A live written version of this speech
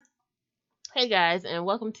Hey guys, and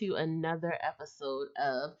welcome to another episode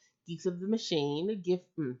of Geeks of the Machine,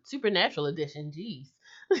 Supernatural Edition. Jeez,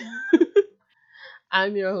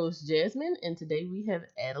 I'm your host Jasmine, and today we have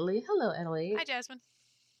Adelaide. Hello, Hi, Adelaide, Jasmine.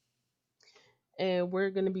 and we're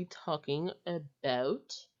going to be talking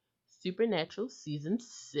about Supernatural season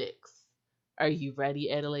 6. Are you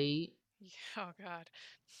ready, Adelaide? Oh God.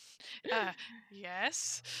 Uh,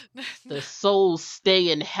 yes. The souls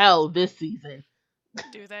stay in hell this season.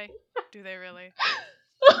 Do they? Do they really?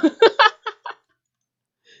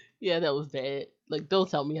 Yeah, that was bad. Like, don't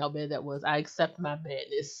tell me how bad that was. I accept my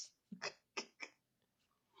badness.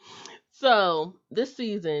 So this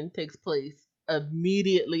season takes place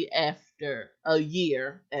immediately after a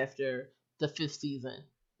year after the fifth season.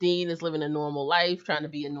 Dean is living a normal life, trying to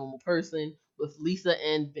be a normal person with Lisa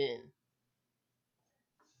and Ben.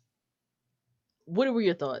 What were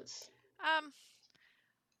your thoughts? Um,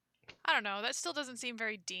 I don't know. That still doesn't seem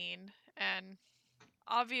very Dean. And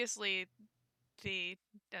obviously, the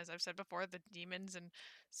as I've said before, the demons and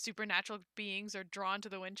supernatural beings are drawn to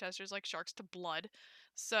the Winchesters like sharks to blood.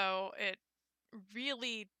 So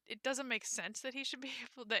it doesn't make sense that he should be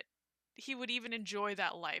able that he would even enjoy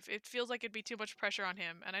that life. It feels like it'd be too much pressure on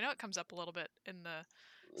him, and I know it comes up a little bit in the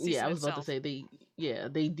Yeah, season I was about to itself. say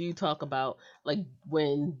they do talk about like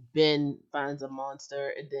when Ben finds a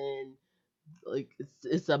monster and then like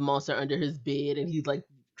it's a monster under his bed and he's like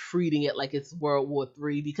treating it like it's World War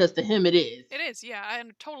III because to him it is. It is, yeah, I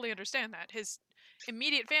totally understand that. His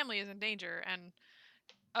immediate family is in danger, and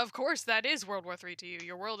of course that is World War III to you.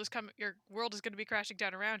 Your world is going to be crashing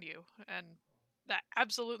down around you, and that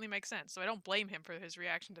absolutely makes sense. So I don't blame him for his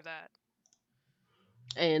reaction to that.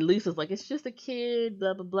 And Lisa's like, it's just a kid,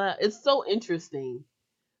 blah blah blah. It's so interesting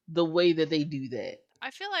the way that they do that.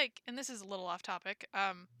 I feel like, and this is a little off topic,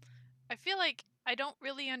 I feel like I don't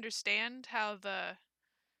really understand how the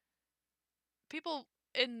people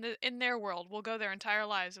in their world will go their entire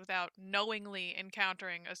lives without knowingly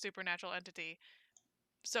encountering a supernatural entity.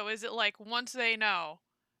 So is it like once they know,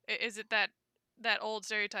 is it that old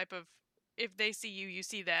stereotype of if they see you, you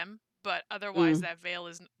see them, but otherwise Mm.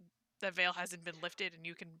 that veil hasn't been lifted and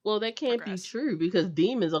you can Well, that can't be progress. true because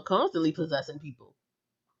demons are constantly possessing people.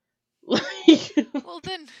 like, Well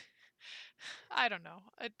then, I don't know,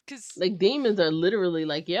 because like demons are literally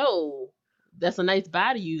like, yo, that's a nice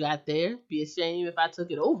body you got there. Be a shame if I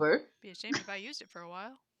took it over be ashamed if I used it for a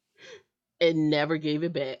while. and never gave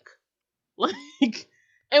it back. Like,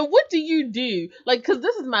 and what do you do? Like, because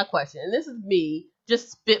this is my question, and this is me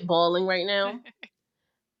just spitballing right now.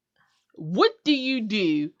 What do you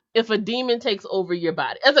do if a demon takes over your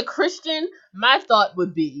body? As a Christian, my thought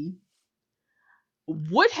would be,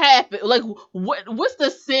 what happened? Like, what's the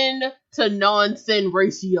sin to non-sin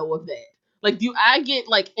ratio of that? Like, do I get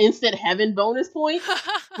like instant heaven bonus points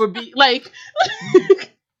for be like,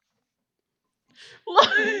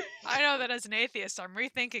 I know that as an atheist, I'm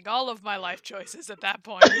rethinking all of my life choices at that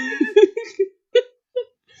point.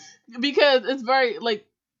 because it's very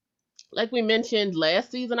like we mentioned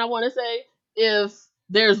last season. I want to say if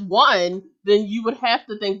there's one, then you would have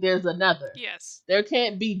to think there's another. Yes, There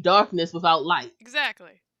can't be darkness without light.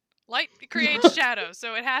 exactly. Light creates shadow,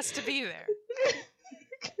 so it has to be there.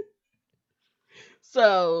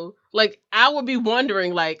 So, like, I would be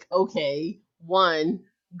wondering, like, okay, one,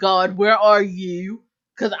 God, where are you?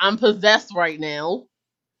 Because I'm possessed right now.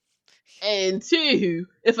 And two,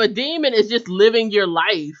 if a demon is just living your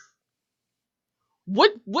life,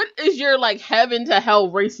 what is your like heaven to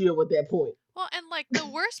hell ratio at that point? Well, and like the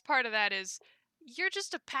worst part of that is you're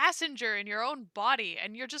just a passenger in your own body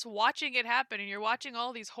and you're just watching it happen and you're watching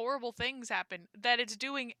all these horrible things happen that it's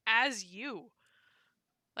doing as you.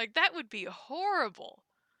 Like that would be horrible.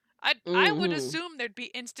 I would Mm-hmm. assume there'd be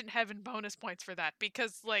instant heaven bonus points for that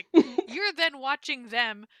because like you're then watching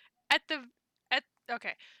them at the at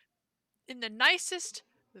okay, in the nicest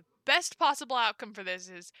the best possible outcome for this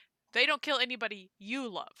is they don't kill anybody you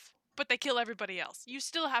love, but they kill everybody else. You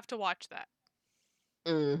still have to watch that.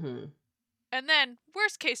 Mm-hmm. And then,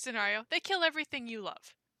 worst case scenario, they kill everything you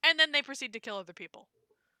love. And then they proceed to kill other people.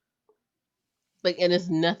 Like, and it's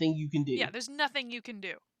nothing you can do. Yeah, there's nothing you can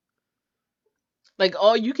do. Like,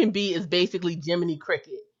 all you can be is basically Jiminy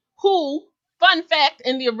Cricket, who, fun fact,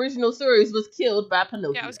 in the original series was killed by Yeah, I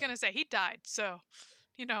Pinocchio. was gonna say he died, so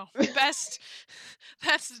best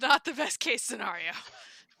that's not the best case scenario.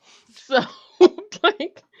 So,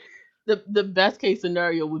 like, the best case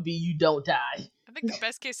scenario would be you don't die. I think the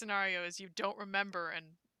best case scenario is you don't remember and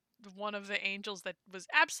one of the angels that was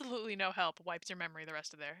absolutely no help wipes your memory the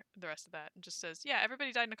rest of that and just says, "Yeah,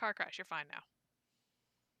 everybody died in a car crash. You're fine now."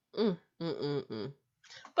 Mm, mm, mm, mm.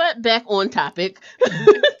 But back on topic.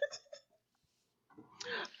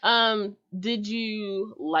 Did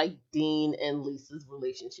you like Dean and Lisa's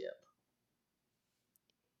relationship?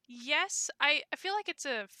 Yes, I feel like it's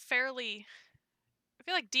a fairly. I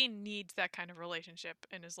feel like Dean needs that kind of relationship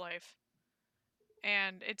in his life.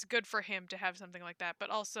 And it's good for him to have something like that, but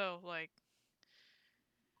also, like,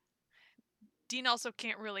 Dean also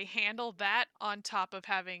can't really handle that on top of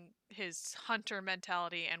having his hunter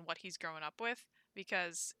mentality and what he's growing up with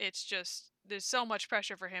because it's just there's so much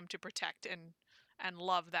pressure for him to protect and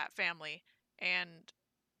love that family and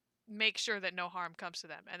make sure that no harm comes to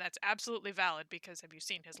them. And that's absolutely valid because have you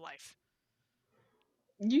seen his life?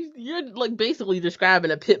 You're like basically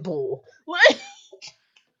describing a pit bull. Like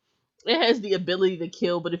it has the ability to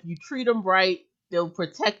kill, but if you treat them right, they'll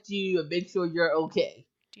protect you and make sure you're okay.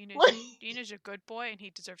 Dean is a good boy and he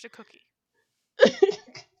deserves a cookie.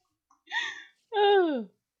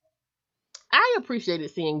 I appreciated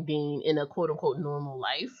seeing Dean in a quote unquote normal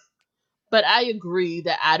life, but I agree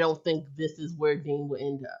that I don't think this is where Dean would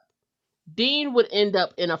end up. Dean would end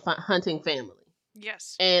up in a hunting family.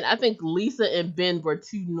 Yes. And I think Lisa and Ben were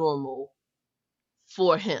too normal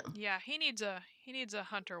for him. Yeah, he needs a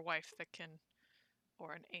hunter wife that can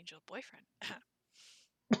or an angel boyfriend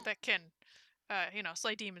that can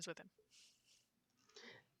slay demons with him.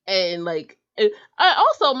 And like,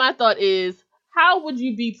 also my thought is, how would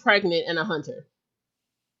you be pregnant and a hunter?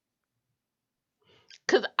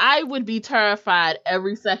 Because I would be terrified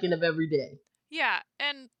every second of every day. Yeah,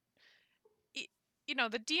 and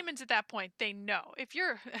the demons at that point, they know. If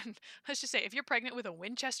you're let's just say if you're pregnant with a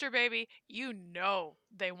Winchester baby, you know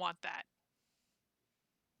they want that.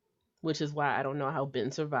 Which is why I don't know how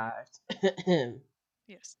Ben survived.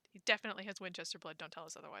 Yes, he definitely has Winchester blood. Don't tell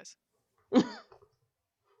us otherwise.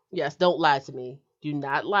 Yes, don't lie to me. Do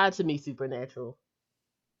not lie to me, Supernatural.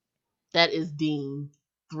 That is Dean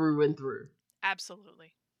through and through.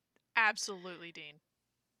 Absolutely. Absolutely, Dean.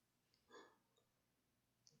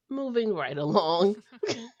 Moving right along.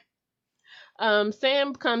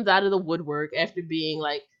 Sam comes out of the woodwork after being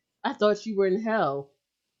like, I thought you were in hell.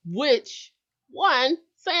 Which, one,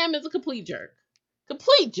 Sam is a complete jerk.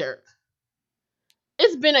 Complete jerk.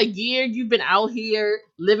 It's been a year you've been out here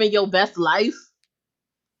living your best life.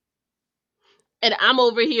 And I'm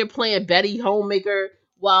over here playing Betty Homemaker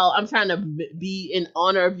while I'm trying to be in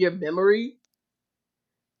honor of your memory.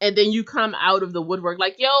 And then you come out of the woodwork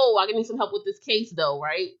like, yo, I need some help with this case though,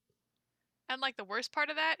 right? And like the worst part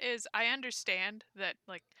of that is I understand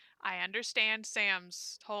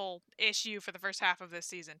Sam's whole issue for the first half of this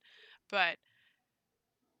season, but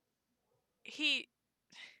he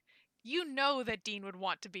you know that Dean would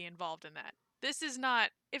want to be involved in that. This is not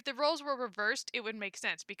if the roles were reversed, it would make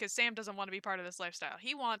sense because Sam doesn't want to be part of this lifestyle.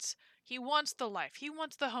 He wants the life. He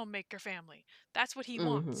wants the homemaker family. That's what he Mm-hmm.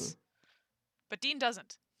 wants. But Dean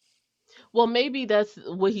doesn't. Well, maybe that's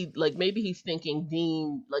what he like. Maybe he's thinking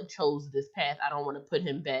Dean like chose this path. I don't want to put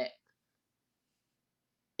him back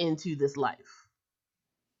into this life.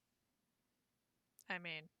 I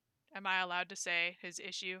mean, am I allowed to say his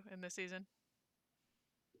issue in this season?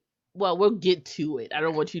 Well, we'll get to it. I don't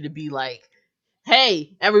Okay. want you to be like,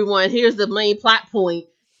 "Hey, everyone, here's the main plot point.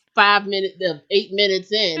 5 minutes, 8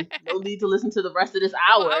 minutes in. No need to listen to the rest of this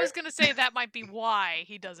Well, I hour." was going to say that might be why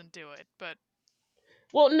he doesn't do it, but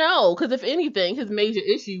Well, no, because if anything, his major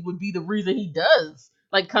issue would be the reason he does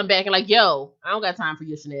like come back and like, "Yo, I don't got time for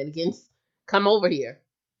your shenanigans. Come over here."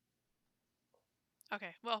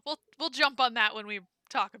 okay. Well, we'll jump on that when we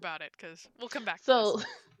talk about it cuz we'll come back to this. So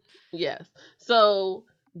yes. So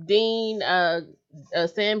Dean,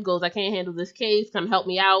 Sam goes, I can't handle this case. Come help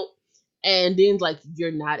me out. And Dean's like,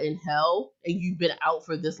 you're not in hell, and you've been out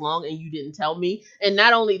for this long, and you didn't tell me. And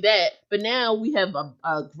not only that, but now we have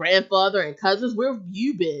a grandfather and cousins. Where have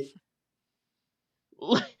you been?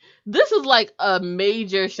 Like, this is like a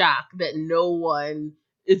major shock that no one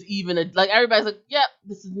is even like. Everybody's like, yep,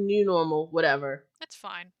 this is the new normal, whatever. It's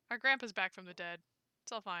fine. Our grandpa's back from the dead.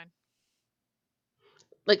 It's all fine.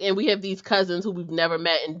 Like, and we have these cousins who we've never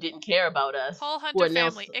met and didn't care about us, Whole who Hunter are now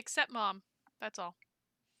family except mom. That's all.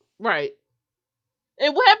 right.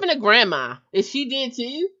 And what happened to Grandma? Is she dead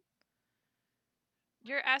too?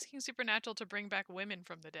 You're asking Supernatural to bring back women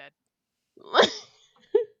from the dead.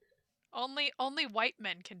 Only white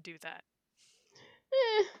men can do that.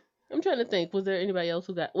 Eh, I'm trying to think. Was there anybody else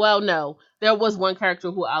who got? Well, no. There was one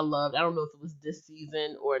character who I loved. I don't know if it was this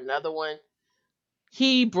season or another one.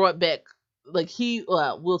 He brought back, like he.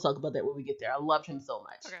 Well, we'll talk about that when we get there. I loved him so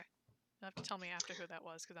much. Okay. You'll have to tell me after who that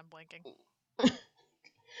was because I'm blanking.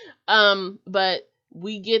 But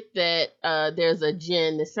we get that there's a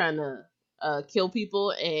Jinn that's trying to kill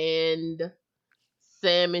people, and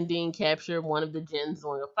Sam and Dean capture one of the Jinns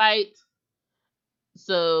during a fight.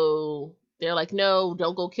 So they're like, no,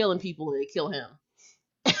 don't go killing people, and they kill him.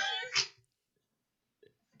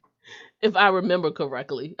 If I remember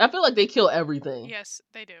correctly, I feel like they kill everything, Yes,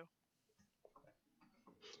 they do.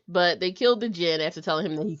 but they killed the Jinn after telling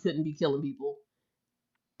him that he couldn't be killing people.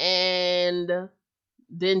 And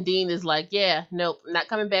then Dean is like, yeah, nope, not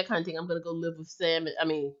coming back hunting. I'm gonna go live with Sam. I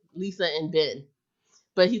mean, Lisa and Ben.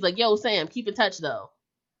 But he's like, yo, Sam, keep in touch though.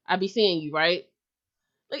 I'll be seeing you, right?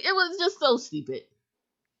 Like, it was just so stupid.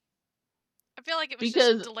 I feel like it was just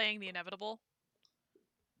Because delaying the inevitable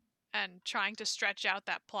and trying to stretch out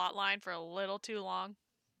that plot line for a little too long.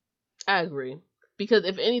 I agree. Because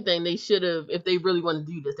if anything, they should have, if they really want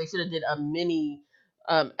to do this, they should have did a mini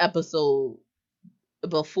episode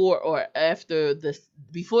before or after this,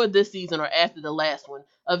 before this season or after the last one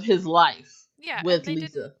of his life Yeah, and with they didn't.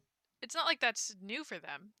 Lisa. It's not like that's new for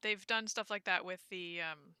them. They've done stuff like that with the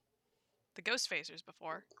Ghost Facers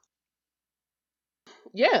before.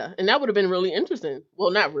 Yeah, and that would have been really interesting.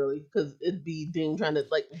 Well, not really, because it'd be Dean trying to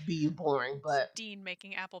like be boring, It's but Dean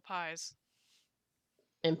making apple pies.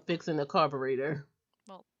 and fixing the carburetor.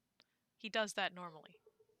 Well, he does that normally.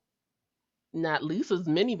 Not Lisa's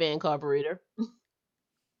minivan carburetor.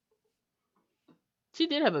 She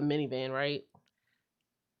did have a minivan, right?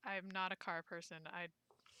 I'm not a car person.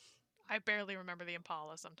 I barely remember the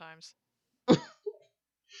Impala sometimes.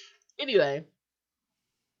 Anyway,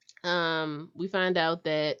 we find out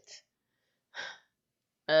that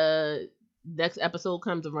uh next episode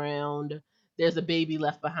comes around, there's a baby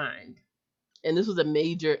left behind. And this was a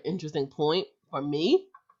major interesting point for me.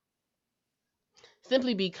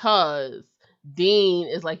 Simply because Dean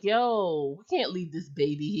is like, yo, we can't leave this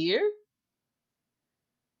baby here.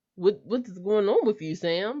 What's going on with you,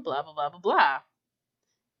 Sam? Blah blah blah blah blah.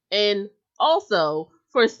 And also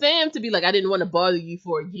for Sam to be like, I didn't want to bother you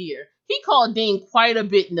for a year. He called Dean quite a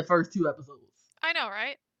bit in the first two episodes. I know,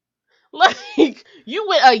 right? Like you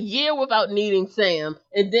went a year without needing Sam,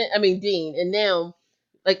 and then I mean Dean, and now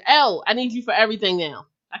like L, I need you for everything now.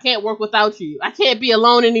 I can't work without you. I can't be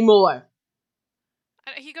alone anymore.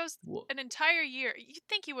 He goes an entire year. You'd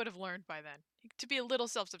think he would have learned by then to be a little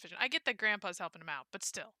self-sufficient. I get that Grandpa's helping him out, but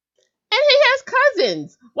still. And he has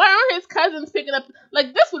cousins. Why aren't his cousins picking up?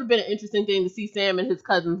 Like this would have been an interesting thing to see Sam and his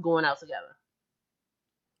cousins going out together.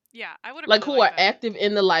 Yeah, I would have Like really who liked are that. active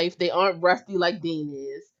in the life. They aren't rusty like Dean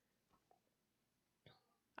is.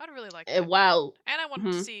 I would really like And that. while And I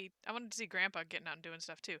wanted to hmm, see Grandpa getting out and doing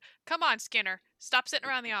stuff too. Come on, Skinner. Stop sitting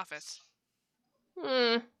around the office.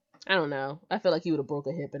 hmm, I don't know. I feel like he would have broke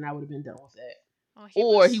a hip and I would have been done with that. Well, he Or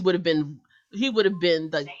was he would have been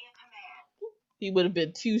like he would have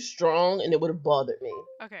been too strong and it would have bothered me.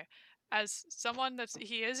 okay. As someone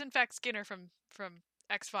he is in fact Skinner from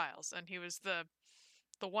X-Files, and he was the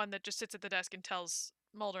one that just sits at the desk and tells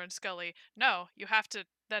Mulder and Scully, "No, you have to.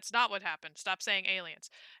 That's not what happened. Stop saying aliens."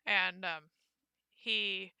 And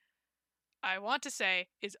he, I want to say,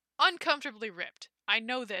 is uncomfortably ripped. I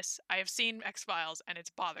know this. I have seen X Files, and it's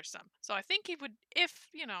bothersome. So I think he would, if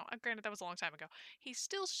granted that was a long time ago, he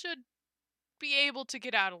still should be able to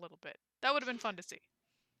get out a little bit. That would have been fun to see.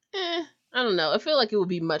 I don't know. I feel like it would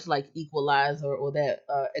be much like Equalizer or that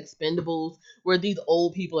Expendables, where these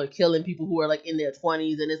old people are killing people who are like in their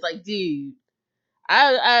 20s, and it's like, dude,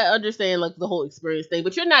 I understand like the whole experience thing,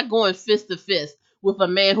 but you're not going fist to fist with a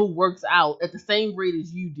man who works out at the same rate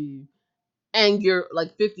as you do, and you're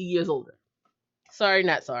like 50 years older. Sorry,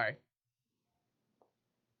 not sorry.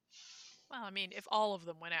 Well, I mean, if all of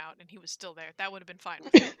them went out and he was still there, that would have been fine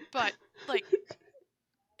with me. But, like,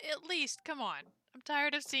 at least, come on. I'm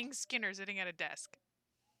tired of seeing Skinner sitting at a desk.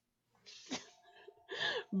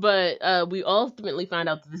 But we ultimately find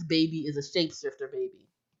out that this baby is a shapeshifter baby,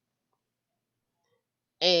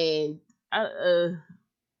 and uh,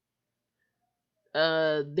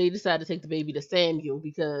 they decide to take the baby to Samuel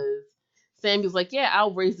because Samuel's like, yeah,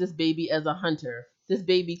 I'll raise this baby as a hunter. This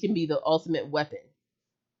baby can be the ultimate weapon,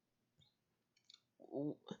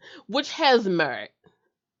 which has merit.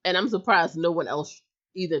 And I'm surprised no one else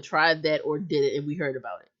either tried that or did it, and we heard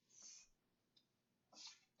about it.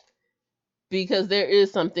 Because there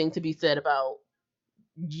is something to be said about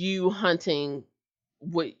you hunting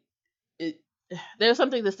what it, there's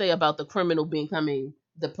something to say about the criminal becoming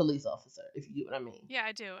the police officer, if you get what I mean. Yeah,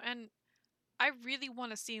 I do. And I really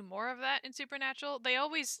want to see more of that in Supernatural. They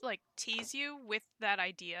always, like, tease you with that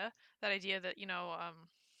idea that,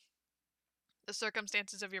 the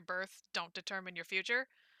circumstances of your birth don't determine your future.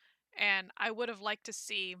 And I would have liked to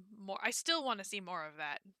see more. I still want to see more of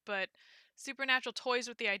that, but Supernatural toys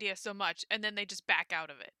with the idea so much, and then they just back out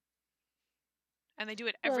of it, and they do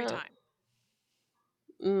it every Uh, time.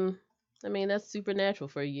 mm, I mean, that's supernatural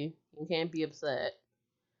for you. You can't be upset.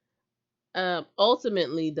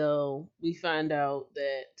 Ultimately, though, we find out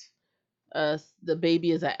that the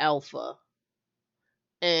baby is an alpha,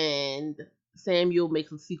 and Samuel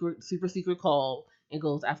makes a super secret call and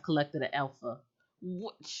goes, "I've collected an alpha."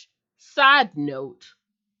 Which, side note,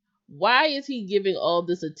 why is he giving all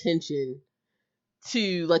this attention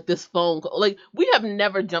to like this phone call? Like, we have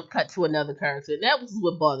never jump cut to another character, and that was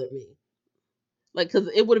what bothered me. Like, because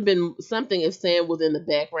it would have been something if Sam was in the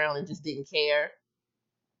background and just didn't care,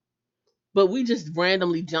 but we just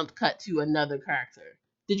randomly jumped cut to another character.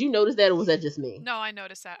 Did you notice that, or was that just me? No, I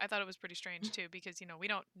noticed that. I thought it was pretty strange too because we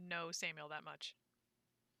don't know Samuel that much,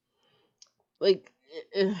 Like,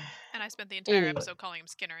 and I spent the entire anyway. episode calling him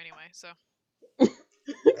Skinner anyway. So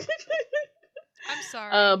I'm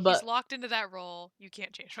sorry, he's But locked into that role. You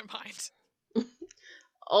can't change my mind.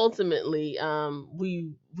 ultimately,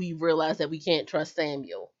 we realized that we can't trust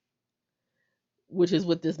Samuel, which is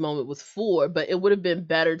what this moment was for. But it would have been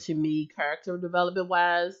better to me, character development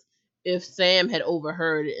wise, if Sam had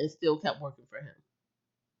overheard it and still kept working for him.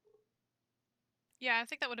 Yeah, I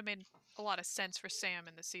think that would have made a lot of sense for Sam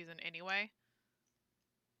in the season anyway,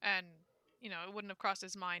 and it wouldn't have crossed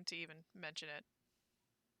his mind to even mention it.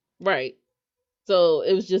 Right. So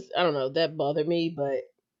it was just, I don't know, that bothered me, but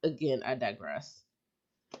again, I digress.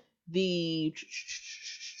 The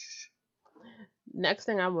next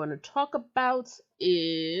thing I want to talk about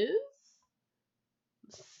is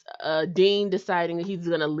Dean deciding that he's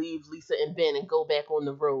gonna leave Lisa and Ben and go back on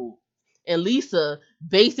the road, and Lisa,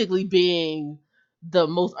 basically being the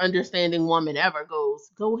most understanding woman ever, goes,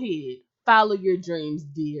 "Go ahead, follow your dreams,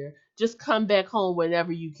 dear. Just come back home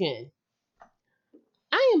whenever you can."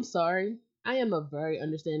 I am sorry. I am a very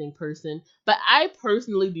understanding person, but I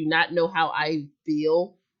personally do not know how I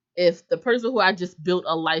feel if the person who I just built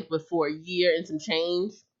a life with for a year and some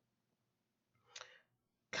change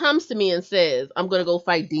comes to me and says, "I'm gonna go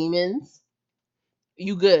fight demons."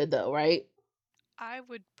 You good though, right? I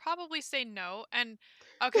would probably say no, and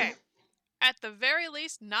okay, at the very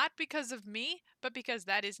least, not because of me, but because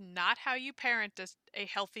that is not how you parent a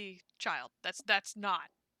healthy child. That's not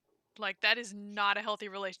like that is not a healthy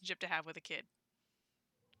relationship to have with a kid.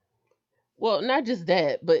 Well, not just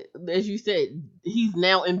that, but as you said, he's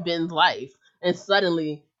now in Ben's life, and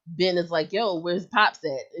suddenly Ben is like, "Yo, where's Pops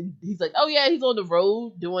at?" And he's like, "Oh yeah, he's on the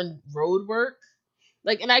road doing road work."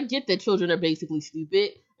 Like, and I get that children are basically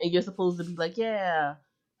stupid, and you're supposed to be like, "Yeah,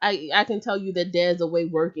 I can tell you that Dad's away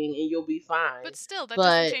working, and you'll be But fine." still, that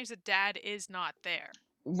doesn't But change that dad is not there,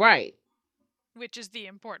 right, which is the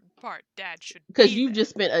important part. Dad should because be you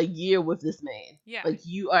just there. spent a year with this man, Yeah. like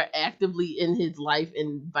you are actively in his life,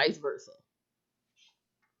 and vice versa.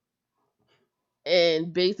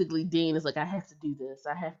 And basically, Dean is like, "I have to do this.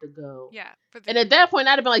 I have to go." Yeah, for And the at that point,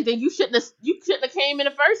 I'd have been like, "Then you shouldn't have came in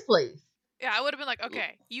the first place." Yeah, I would have been like,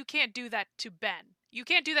 "Okay, you can't do that to Ben. You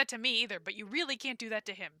can't do that to me either, but you really can't do that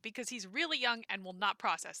to him because he's really young and will not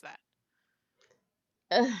process that."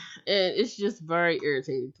 And it's just very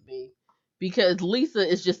irritating to me because Lisa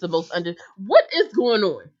is just the most under. What is going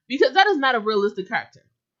on? Because that is not a realistic character.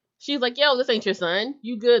 She's like, "Yo, this ain't your son.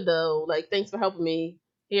 You good though? Like, thanks for helping me.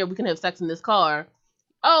 Here, we can have sex in this car."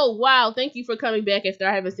 "Oh wow, thank you for coming back after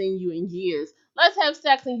I haven't seen you in years. Let's have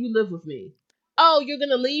sex and you live with me." "Oh, you're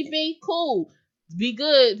gonna leave me? Cool. Be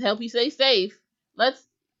good. Help you stay safe. Let's."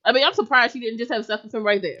 I mean, I'm surprised she didn't just have sex with him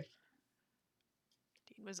right there.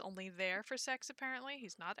 Dean was only there for sex, apparently.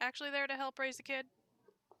 He's not actually there to help raise the kid.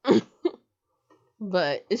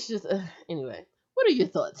 But it's just anyway. What are your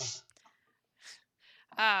thoughts?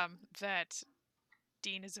 That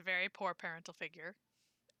Dean is a very poor parental figure,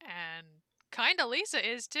 and kinda Lisa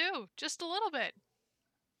is too, just a little bit.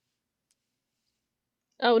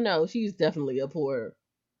 Oh no, she's definitely a poor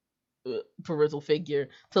parental figure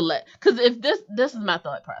to let. Because if this is my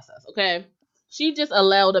thought process, okay? She just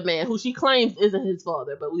allowed a man who she claims isn't his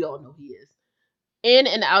father, but we all know he is, in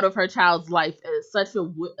and out of her child's life at such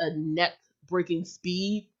a neck breaking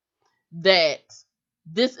speed that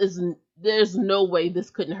this is there's no way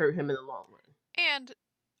this couldn't hurt him in the long run. And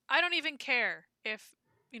I don't even care if,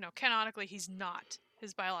 canonically he's not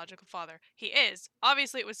his biological father. He is.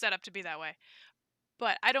 Obviously, it was set up to be that way.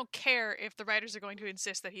 But I don't care if the writers are going to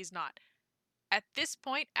insist that he's not. At this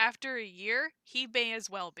point, after a year, he may as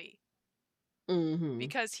well be Mm-hmm.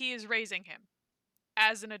 because he is raising him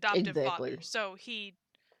as an adoptive father. Exactly. So he,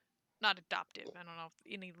 not adoptive. I don't know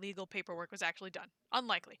if any legal paperwork was actually done.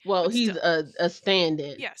 Unlikely, Well, but he's still. a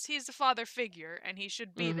stand-in. Yes, he's the father figure and he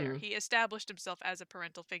should be there. Mm-hmm. He established himself as a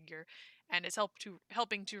parental figure and is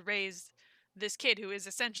helping to raise this kid who is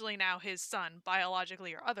essentially now his son,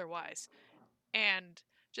 biologically or otherwise. And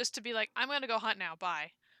just to be like, I'm going to go hunt now,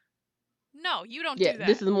 bye. No, you don't Yeah, do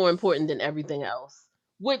this that. is more important than everything else.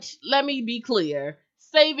 Which, let me be clear,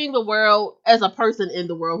 saving the world as a person in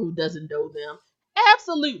the world who doesn't know them,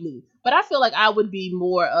 absolutely. But I feel like I would be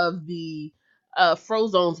more of the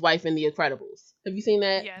Frozone's wife in The Incredibles. Have you seen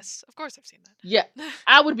that? Yes, of course I've seen Yeah, that.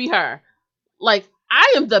 I would be her. Like,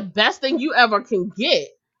 I am the best thing you ever can get.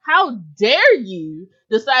 How dare you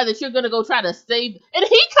decide that you're gonna go try to save? And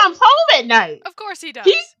he comes home at night. Of course he He does.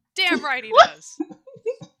 Damn right he does.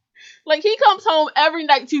 like he comes home every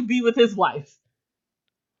night to be with his wife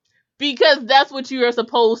because that's what you are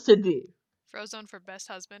supposed to do. Frozone for best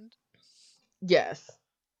husband. Yes.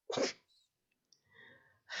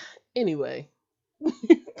 Anyway,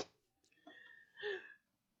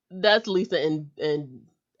 that's Lisa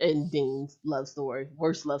and Dean's love story.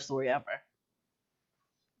 Worst love story ever.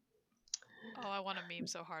 Oh, I want to meme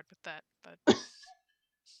so hard with that, but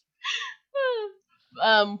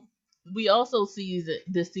um, we also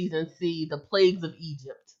this season see the plagues of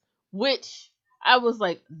Egypt, which I was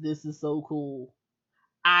like, this is so cool.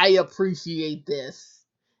 I appreciate this.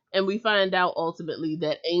 And we find out ultimately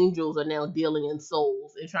that angels are now dealing in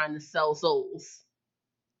souls and trying to sell souls.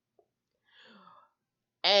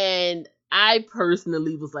 And I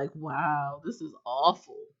personally was like, wow, this is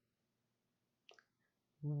awful.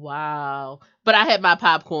 Wow. But I had my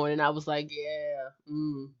popcorn and I was like, yeah,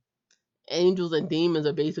 angels and demons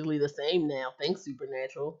are basically the same now. Thanks,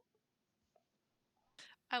 Supernatural.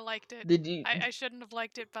 I liked it. Did you? I shouldn't have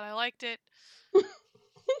liked it, but I liked it.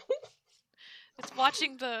 It's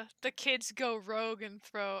watching the kids go rogue and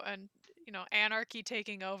throw and anarchy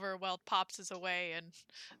taking over while Pops is away and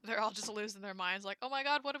they're all just losing their minds like, "Oh my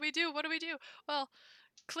god, what do we do? What do we do?" Well,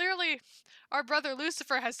 clearly our brother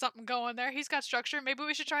Lucifer has something going there. He's got structure. Maybe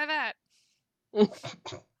we should try that.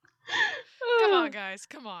 Come on, guys.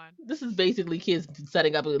 Come on. This is basically kids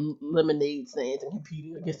setting up lemonade stands and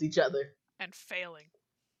competing against each other. And failing.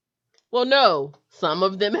 Well, no, some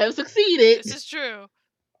of them have This succeeded. is true.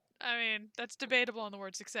 I mean, that's debatable on the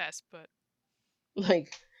word success, but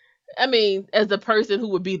Like, I mean, as a person who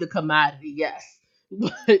would be the commodity, yes.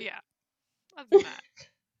 But yeah. Other than that.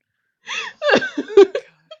 God.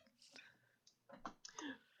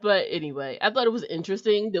 but anyway, I thought it was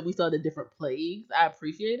interesting that we saw the different plagues. I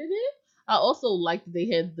appreciated it. I also liked that they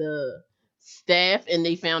had the staff and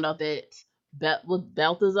they found out that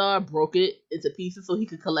Balthazar broke it into pieces so he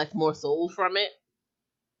could collect more souls from it.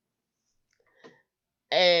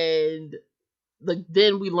 And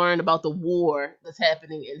then we learn about the war that's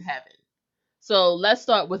happening in heaven. So let's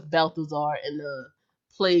start with Balthazar and the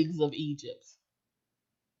plagues of Egypt.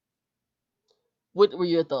 What were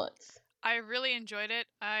your thoughts? I really enjoyed it.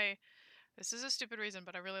 This is a stupid reason,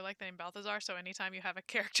 but I really like the name Balthazar, so anytime you have a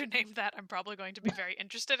character named that, I'm probably going to be very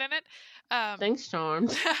interested in it. Thanks,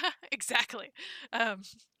 Charmed. Exactly. Um,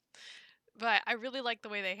 but I really liked the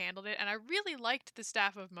way they handled it, and I really liked the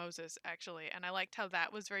staff of Moses, actually, and I liked how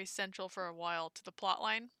that was very central for a while to the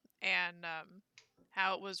plotline, and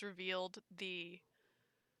how it was revealed the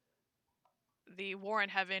war in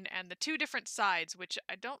heaven and the two different sides, which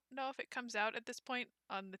I don't know if it comes out at this point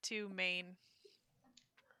on the two main.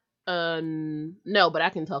 No, but I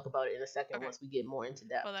can talk about it in a second Okay, once we get more into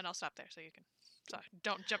well depth. then I'll stop there so you can. Sorry,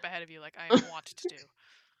 don't jump ahead of you like I want to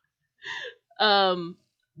do. um,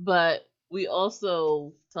 but we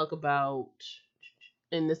also talk about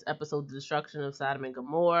in this episode the destruction of Sodom and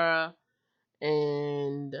Gomorrah,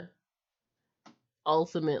 and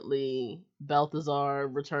ultimately Balthazar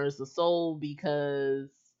returns the soul because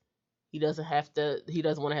he doesn't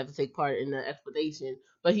want to have to take part in the expedition.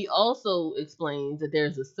 But he also explains that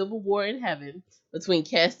there's a civil war in heaven between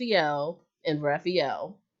Castiel and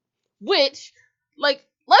Raphael, which, like,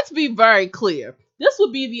 let's be very clear. This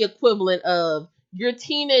would be the equivalent of your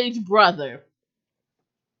teenage brother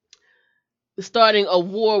starting a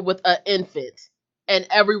war with an infant and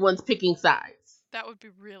everyone's picking sides. That would be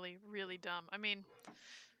really, really dumb. I mean,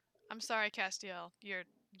 I'm sorry, Castiel. You're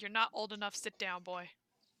not old enough. Sit down, boy.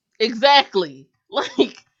 Exactly. Like,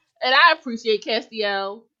 and I appreciate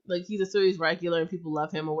Castiel. Like, he's a series regular and people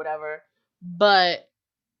love him or whatever. But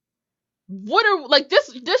what are like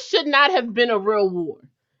this should not have been a real war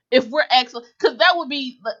if we're actually, because that would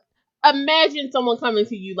be like, imagine someone coming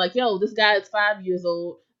to you like, yo, this guy is 5 years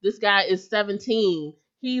old, this guy is 17,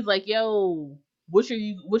 he's like, yo, which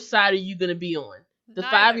side are you gonna be on? The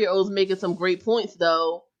Neither. 5 year old's making some great points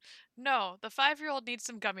though. No, the 5-year-old needs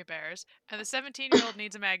some gummy bears, and the 17-year-old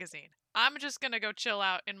needs a magazine. I'm just gonna go chill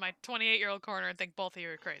out in my 28-year-old corner and think both of you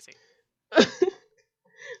are crazy.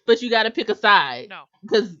 But you got to pick a side No.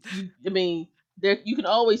 because I mean, there you can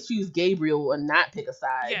always choose Gabriel or not pick a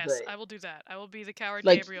side, Yes, but I will do that. I will be the coward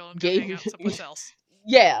like Gabriel and go hang Gabriel, out someplace else.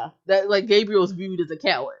 Yeah, that like Gabriel's viewed as a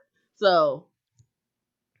coward. So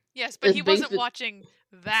Yes, but it's he wasn't basic watching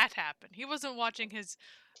that happen. He wasn't watching his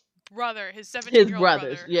brother, his his 17-year-old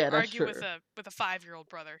brothers. brother, Yeah, that's argue true. with a 5-year-old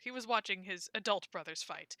brother. He was watching his adult brothers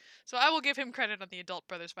fight. So I will give him credit on the adult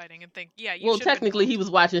brothers fighting and think, yeah, you Well, should have been technically, he involved. was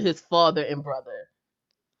watching his father and brother.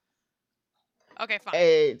 Okay, fine.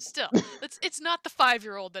 And Still, it's not the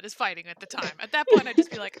 5-year-old that is fighting at the time. At that point, I'd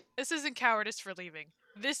just be like, this isn't cowardice for leaving.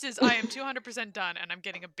 This is I am 200% done and I'm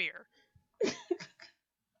getting a beer.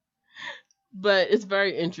 but it's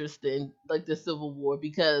very interesting, like the Civil War,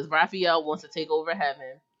 because Raphael wants to take over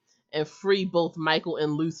heaven and free both Michael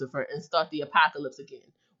and Lucifer and start the apocalypse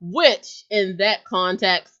again. Which, in that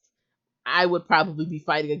context, I would probably be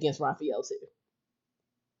fighting against Raphael too.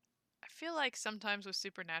 I feel like sometimes with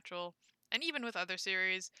Supernatural, and even with other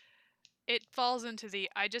series, it falls into the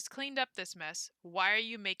I just cleaned up this mess. Why are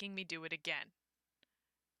you making me do it again?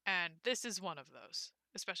 And this is one of those,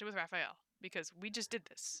 especially with Raphael, because we just did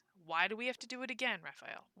this. Why do we have to do it again,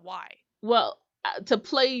 Raphael? Why? Well, to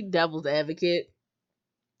play devil's advocate,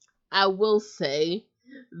 I will say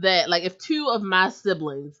that like if two of my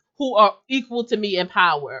siblings who are equal to me in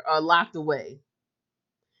power are locked away,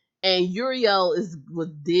 and Uriel is was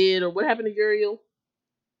dead, or what happened to Uriel?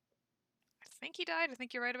 I think he died. I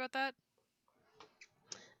think you're right about that.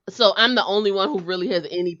 So I'm the only one who really has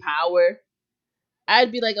any power.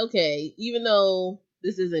 I'd be like, okay, even though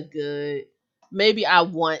this isn't good, maybe I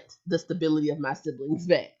want the stability of my siblings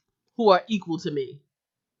back, who are equal to me.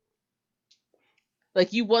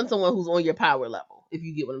 Like you want someone who's on your power level, if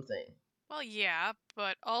you get what I'm saying. Well, yeah,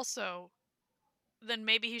 but also, then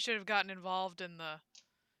maybe he should have gotten involved in the.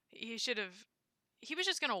 He should have. He was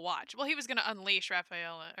just gonna watch. Well, he was gonna unleash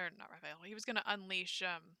Raphael, or not Raphael. He was gonna unleash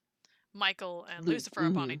Michael and Lucifer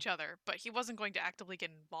upon Mm-hmm. each other, but he wasn't going to actively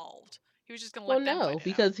get involved. He was just gonna Well, let them no, fight it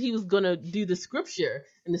out. because he was gonna do the scripture,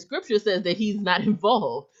 and the scripture says that he's not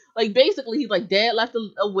involved. Like basically, he's like, Dad left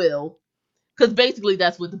a will, because basically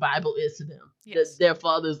that's what the Bible is to them. That Yes. their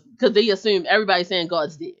fathers, because they assume everybody's saying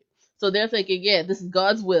God's dead, so they're thinking, yeah, this is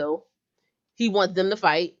God's will. He wants them to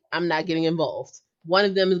fight. I'm not getting involved. One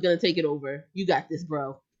of them is gonna take it over. You got this,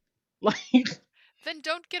 bro. Like, Then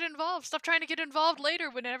don't get involved. Stop trying to get involved later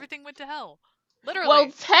when everything went to hell. well,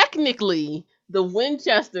 Literally. technically, the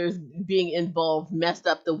Winchesters being involved messed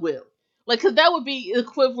up the will. Like, because that would be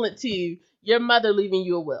equivalent to your mother leaving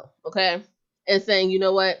you a will, okay? And saying, you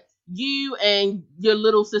know what? You and your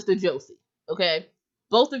little sister Josie, okay?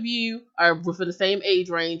 Both of you are within the same age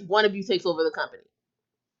range. One of you takes over the company.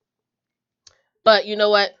 But you know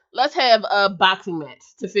what? Let's have a boxing match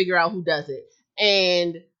to figure out who does it.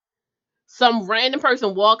 And some random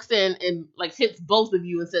person walks in and like hits both of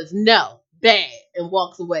you and says no, bad, and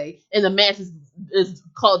walks away, and the match is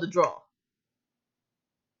called the draw.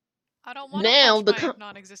 I don't want to Now punch the my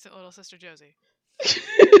non existent little sister Josie.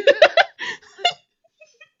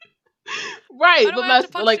 right, Why do but I have my to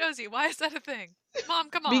punch like Josie? Why is that a thing? Mom,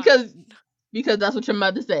 come on. because because that's what your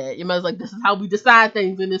mother said. Your mother's like, this is how we decide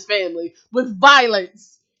things in this family with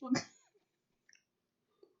violence.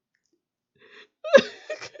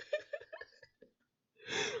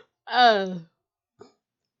 uh,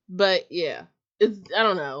 but yeah, it's I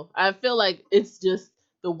don't know. I feel like it's just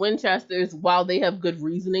the Winchesters, while they have good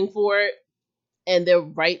reasoning for it, and they're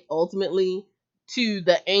right ultimately, to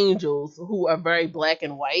the angels who are very black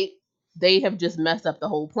and white, they have just messed up the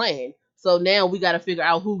whole plan. So now we got to figure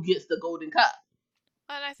out who gets the golden cup.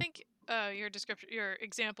 And I think your description, your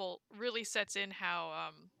example, really sets in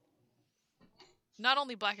how not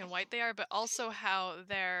only black and white they are, but also how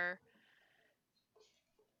they're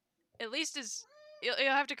at least is. You'll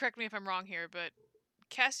have to correct me if I'm wrong here, but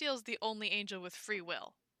Castiel's the only angel with free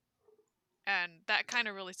will, and that kind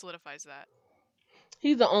of really solidifies that.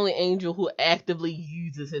 He's the only angel who actively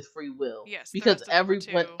uses his free will, Yes, the because rest of them are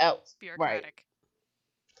everyone too else, right? bureaucratic.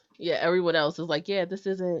 Yeah, everyone else is like, yeah, this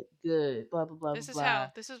isn't good, blah blah blah blah This is blah.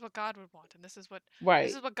 how. This is what God would want, and this Right,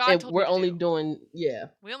 is what God and told me we're to only do. doing, yeah,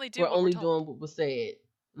 We only do we're what we're only told. doing what was said.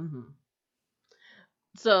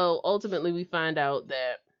 So ultimately, we find out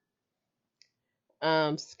that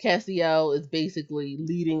Cassiel is basically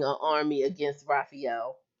leading an army against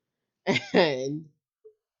Raphael, and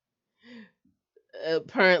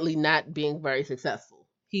apparently not being very successful.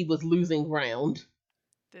 He was losing ground,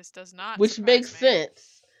 This does not which surprise makes me.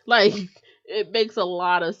 sense. Like, it makes a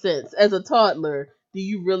lot of sense. As a toddler, do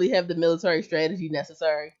you really have the military strategy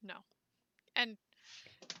necessary? No. And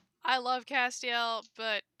I love Castiel,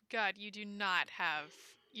 but God, you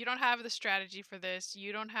don't have the strategy for this.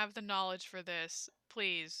 You don't have the knowledge for this.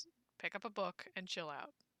 Please pick up a book and chill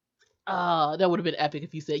out. Ah, that would have been epic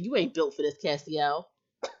if you said, you ain't built for this, Castiel.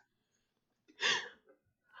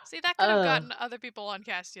 See, that could have Uh, gotten other people on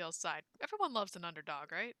Castiel's side. Everyone loves an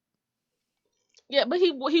underdog, right? yeah, but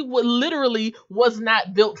he literally was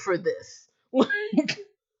not built for this.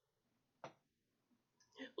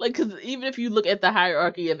 Like, because even if you look at the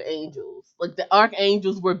hierarchy of angels, like the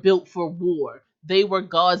archangels were built for war. They were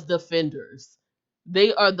God's defenders.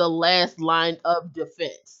 They are the last line of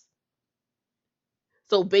defense.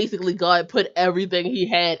 So basically, God put everything He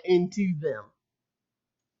had into them,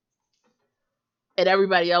 and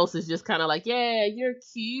everybody else is just kind of like, "Yeah, you're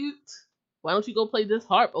cute. Why don't you go play this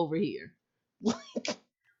harp over here? Why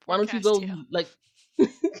Poor don't you go Castiel. like?"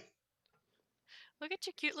 Look at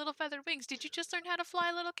your cute little feathered wings. Did you just learn how to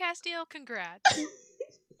fly, little Castiel? Congrats.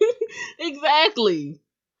 Exactly.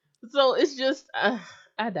 So it's just,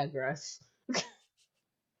 I digress.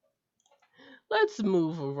 Let's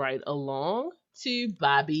move right along to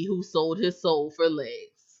Bobby, who sold his soul for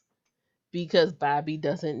legs. Because Bobby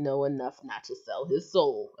doesn't know enough not to sell his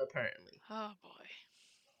soul, apparently. Oh boy.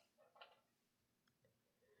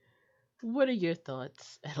 What are your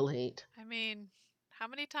thoughts, Adelaide? I mean, how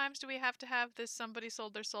many times do we have to have this somebody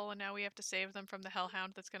sold their soul and now we have to save them from the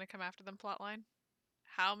hellhound that's going to come after them plotline?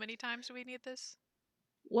 How many times do we need this?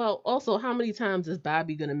 Well, also, how many times is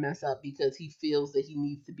Bobby going to mess up because he feels that he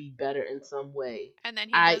needs to be better in some way? And then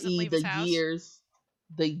he doesn't I.e., leave his house?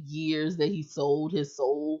 the years that he sold his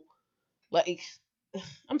soul. Like,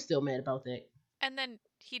 I'm still mad about that. And then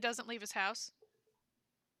he doesn't leave his house?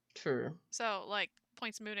 True. So, like,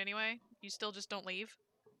 points moot anyway? You still just don't leave?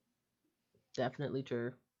 Definitely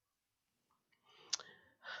true.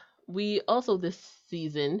 We also this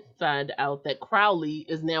season find out that Crowley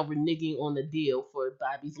is now reneging on the deal for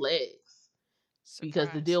Bobby's legs because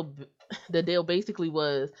Surprise. the deal basically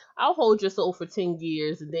was I'll hold your soul for 10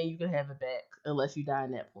 years and then you can have it back unless you die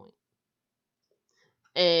in that point.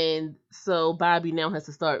 And so Bobby now has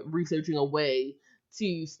to start researching a way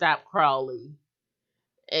to stop Crowley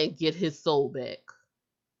and get his soul back.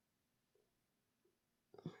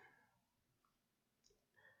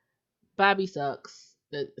 Bobby sucks.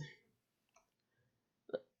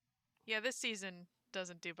 Yeah, this season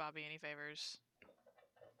doesn't do Bobby any favors.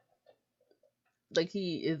 Like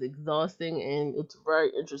he is exhausting, and it's very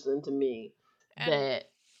interesting to me And, that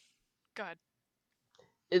God,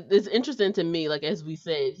 it's interesting to me, like as we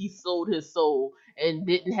said, he sold his soul and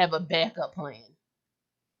didn't have a backup plan.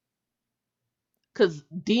 Cause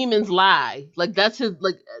demons lie. Like that's his.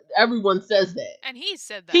 Like everyone says that. and he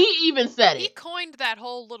said He that. even said He it. coined that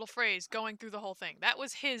whole little phrase going through the whole thing. That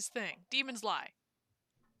was his thing. Demons lie.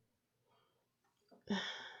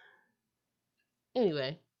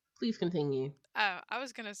 Anyway, please continue. I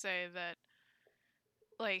was gonna say that,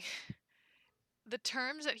 like, the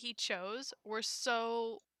terms that he chose were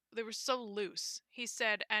so they were so loose. He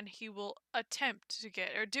said, and he will attempt to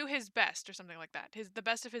get or do his best or something like that. The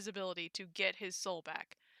best of his ability to get his soul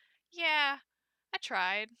back. Yeah, I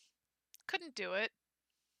tried. Couldn't do it.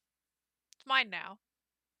 It's mine now.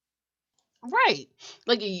 Right.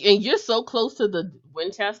 Like, and you're so close to the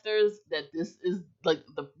Winchesters that this is like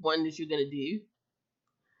the one that you're gonna do.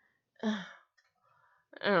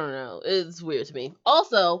 I don't know. It's weird to me.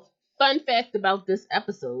 Also, fun fact about this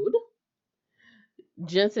episode: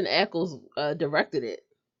 Jensen Ackles directed it.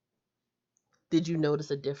 Did you notice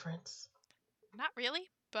a difference? Not really,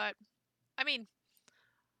 but I mean,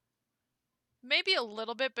 maybe a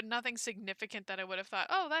little bit, but nothing significant that I would have thought,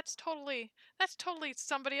 "Oh, that's totally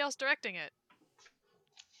somebody else directing it."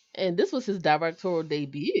 And this was his directorial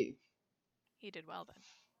debut. He did well then.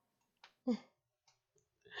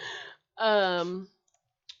 Um,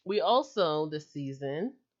 we also this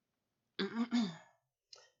season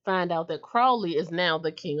find out that Crowley is now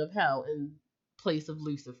the king of hell in place of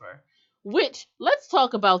Lucifer. Which let's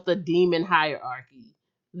talk about the demon hierarchy.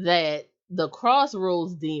 That the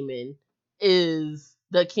Crossroads demon is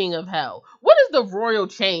the king of hell. What is the royal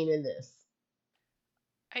chain in this?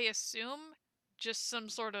 I assume just some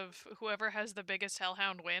sort of whoever has the biggest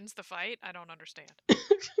hellhound wins the fight. I don't understand.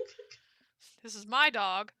 This is my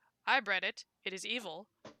dog. I bred it. It is evil,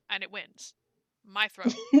 and it wins. My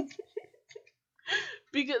throne.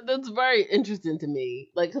 Because that's very interesting to me.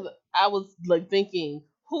 Like, cause I was like thinking,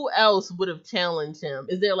 who else would have challenged him?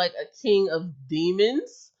 Is there like a king of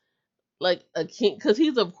demons, like a king? Because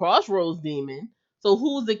he's a crossroads demon. So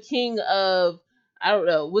who's the king of? I don't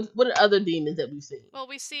know. What are other demons that we've seen? Well,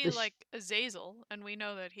 we see The sh- like Azazel, and we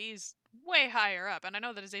know that he's way higher up. And I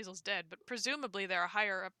know that Azazel's dead, but presumably there are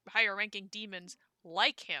higher ranking demons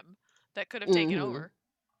like him that could have taken mm-hmm. over.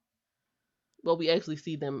 Well, we actually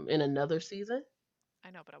see them in another season.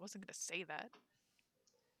 I know, but I wasn't gonna say that.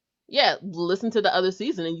 Yeah, listen to the other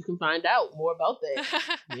season and you can find out more about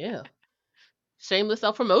that. Yeah. Shameless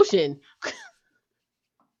self promotion.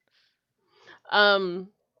 Um,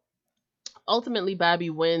 Ultimately, Bobby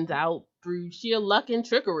wins out through sheer luck and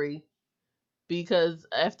trickery because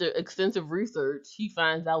after extensive research, he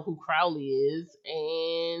finds out who Crowley is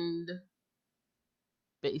and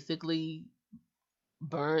basically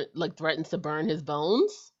threatens to burn his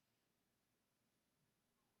bones,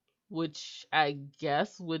 which I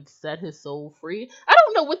guess would set his soul free. I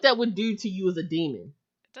don't know what that would do to you as a demon.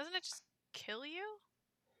 Doesn't it just kill you?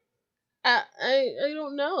 I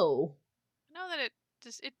don't know. I know that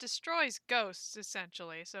it destroys ghosts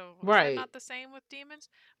essentially. So is that Right. not the same with demons?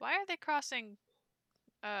 Why are they crossing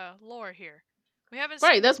lore here? We haven't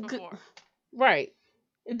Right, seen that's this good. before. Right.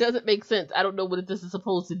 It doesn't make sense. I don't know what this is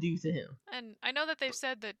supposed to do to him. And I know that they've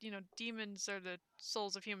said that, demons are the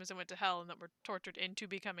souls of humans that went to hell and that were tortured into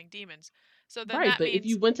becoming demons. So then Right, that but if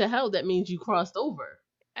you means went to hell, that means you crossed over.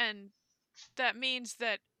 and that means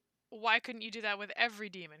that why couldn't you do that with every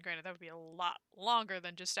demon? Granted, that would be a lot longer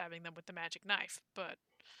than just stabbing them with the magic knife, but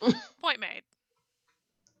point made.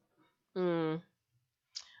 Mm.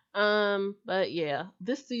 But yeah,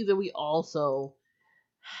 this season we also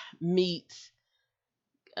meet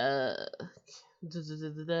uh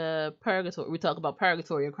the Purgatory. We talk about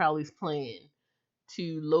Purgatory and Crowley's plan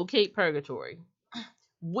to locate Purgatory,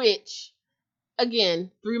 which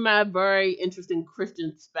again, through my very interesting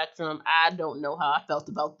Christian spectrum, I don't know how I felt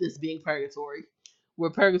about this being Purgatory, where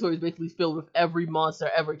Purgatory is basically filled with every monster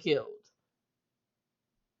ever killed.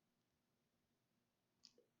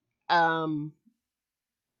 Um,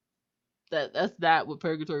 that's not what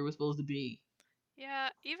Purgatory was supposed to be. Yeah,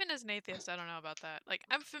 even as an atheist, I don't know about that. Like,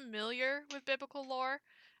 I'm familiar with biblical lore,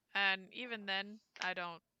 and even then, I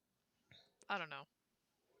don't know.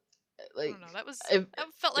 I don't Like, know. if,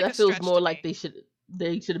 That felt like a that feels stretch more to like me.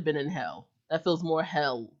 they should have been in hell. That feels more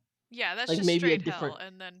hell. Yeah, that's Like just maybe a straight hell, different.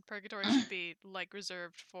 and then purgatory should be like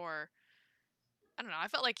reserved for. I don't know. I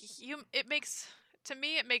felt like it makes to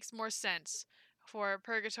me it makes more sense for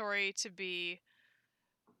purgatory to be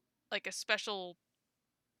like a special.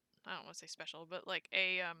 I don't want to say special, but like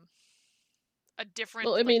a different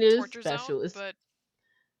Well, I like mean, it is torture special. zone. It's But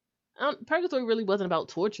Purgatory really wasn't about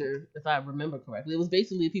torture, if I remember correctly. It was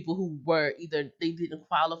basically people who were either they didn't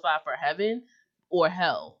qualify for heaven or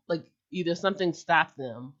hell. Like either something stopped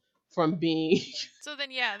them from being so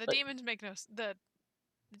then yeah, the like demons make no the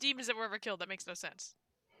demons that were ever killed that makes no sense.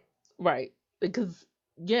 right because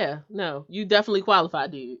yeah, no, you definitely qualify,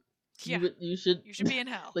 dude. Yeah, You should you should be in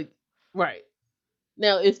hell. like right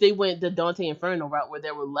now if they went the Dante Inferno route where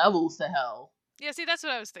there were levels to hell. Yeah, see, that's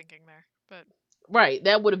what I was thinking there. But Right,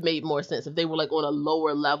 that would have made more sense if they were like on a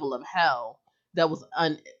lower level of hell that was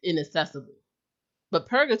inaccessible. But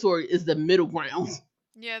purgatory is the middle ground.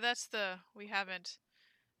 yeah, that's the we haven't.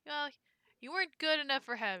 Well, you weren't good enough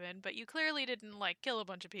for heaven, but you clearly didn't like kill a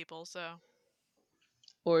bunch of people. So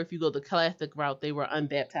Or if you go the classic route, they were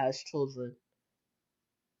unbaptized children.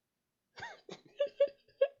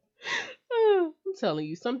 I'm telling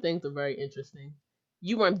you, some things are very interesting.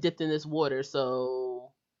 You weren't dipped in this water,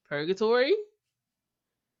 so purgatory?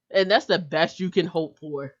 And that's the best you can hope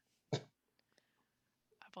for.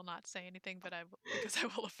 I will not say anything, but because I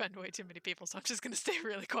will offend way too many people. So I'm just gonna stay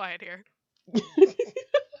really quiet here.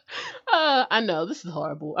 I know, this is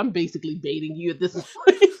horrible. I'm basically baiting you at this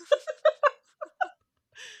point.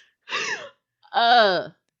 uh,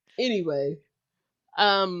 anyway,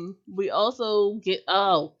 we also get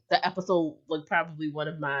the episode like probably one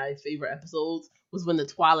of my favorite episodes was when the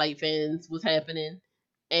Twilight fans was happening,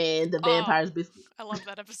 and Oh, I love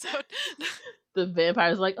that episode. the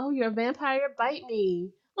vampires like, oh, you're a vampire, bite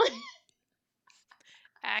me.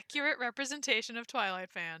 Accurate representation of Twilight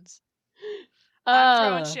fans. I'm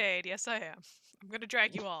throwing uh, shade. Yes, I am. I'm gonna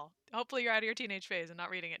drag you all. Hopefully, you're out of your teenage phase and not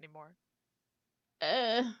reading it anymore.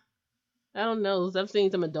 eh, I don't know. I've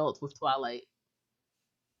seen some adults with Twilight.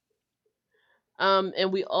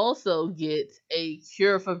 And we also get a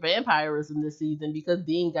cure for vampirism this season because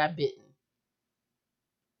Dean got bitten.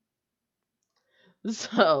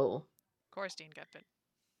 So Of course, Dean got bit.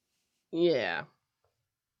 yeah,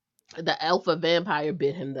 the alpha vampire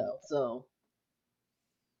bit him though. So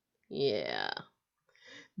yeah,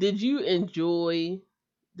 did you enjoy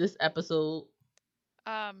this episode?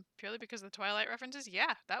 Purely because of the Twilight references.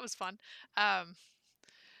 Yeah, that was fun. Um,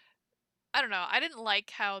 I don't know. I didn't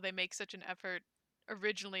like how they make such an effort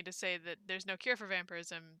originally to say that there's no cure for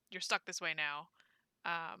vampirism. You're stuck this way now.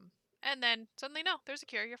 Um, and then suddenly, no, there's a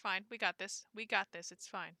cure. You're fine. We got this. We got this. It's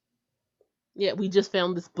fine. Yeah, we just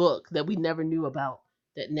found this book that we never knew about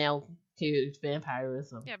that now cures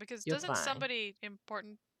vampirism. Yeah, because You're doesn't fine. somebody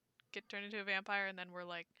important get turned into a vampire and then we're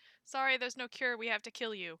like, sorry, there's no cure. We have to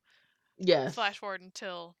kill you. Yes. Flash forward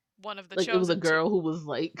until one of the Like it was a chosen girl two. who was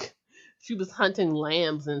like she was hunting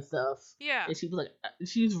lambs and stuff, Yeah. and she was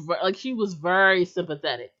like she was very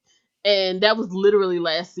sympathetic, and that was literally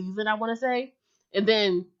last season, I want to say. And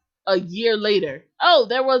then a year later, oh,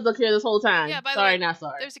 there was the cure this whole Yeah, time. by the Sorry, way, not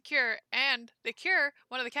sorry. there's a cure, and the cure,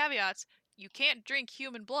 one of the caveats, you can't drink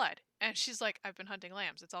human blood. And she's like, I've been hunting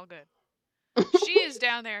lambs, it's all good. She is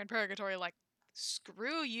down there in purgatory like,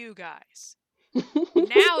 screw you guys.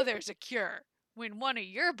 Now there's a cure when one of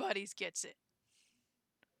your buddies gets it.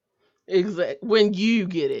 Exactly. When you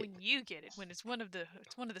get it. When you get it, when it's one of the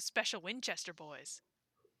special Winchester boys.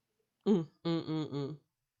 Mm, mm, mm, mm.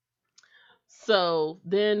 So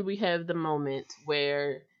then we have the moment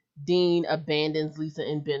where Dean abandons Lisa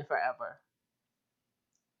and Ben forever.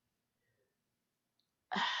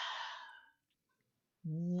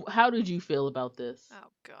 How did you feel about this? Oh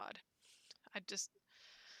god. I just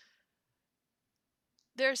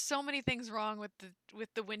there's so many things wrong with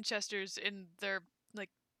the Winchesters in their like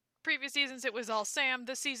previous seasons. It was all Sam.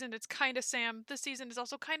 This season it's kind of Sam. This season is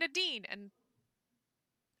also kind of Dean. And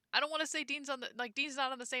I don't want to say Dean's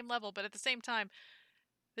not on the same level, but at the same time,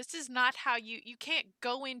 this is not how you can't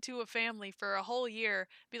go into a family for a whole year,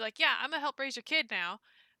 be like, yeah, I'm gonna help raise your kid now.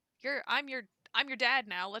 You're I'm your dad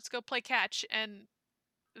now. Let's go play catch, and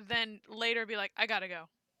then later be like, I gotta go.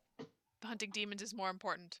 Hunting demons is more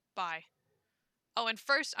important. Bye. Oh, and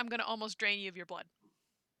first I'm gonna almost drain you of your blood.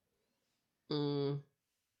 Mm.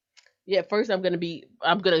 Yeah, first I'm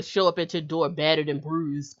gonna show up at your door battered and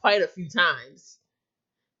bruised quite a few times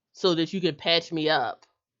so that you can patch me up.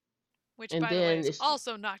 Which, And by the way, then is it's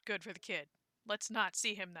also not good for the kid. Let's not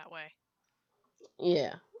see him that way.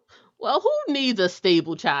 yeah. Well, who needs a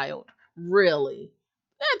stable child? Really?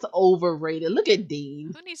 That's overrated. Look at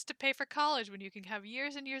Dean. Who needs to pay for college when you can have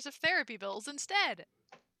years and years of therapy bills instead?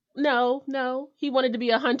 No, no. He wanted to be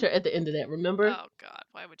a hunter at the end of that, remember? Oh god,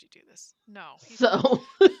 why would you do this? No. So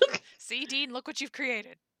See, Dean, look what you've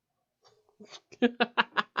created.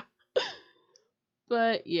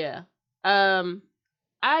 but yeah. Um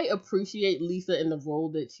I appreciate Lisa in the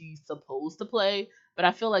role that she's supposed to play, but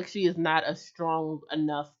I feel like she is not a strong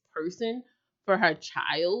enough person for her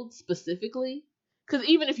child specifically. Because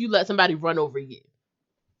even if you let somebody run over you,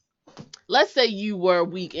 let's say you were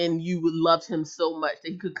weak and you loved him so much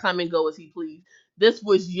that he could come and go as he pleased, this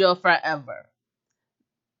was your forever.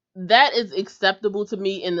 That is acceptable to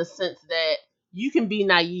me in the sense that you can be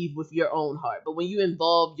naive with your own heart, but when you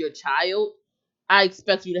involve your child, I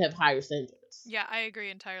expect you to have higher standards. Yeah, I agree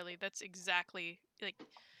entirely. That's exactly like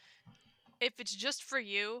if it's just for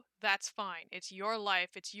you, that's fine. It's your life,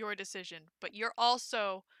 it's your decision, but you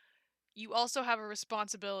also have a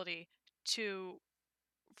responsibility to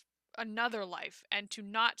another life and to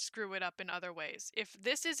not screw it up in other ways. If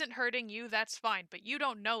this isn't hurting you, that's fine, but you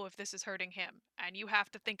don't know if this is hurting him, and you have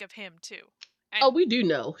to think of him too. Oh, And we do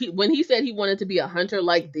know. When he said he wanted to be a hunter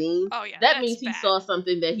like Dean, oh yeah, that that's means he saw bad.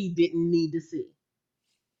 something that he didn't need to see.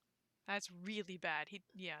 That's really bad.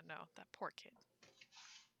 Yeah, no, that poor kid.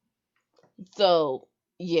 So,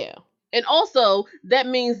 yeah. And also, that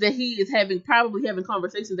means that he is probably having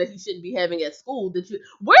conversations that he shouldn't be having at school.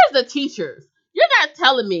 Where's the teachers? You're not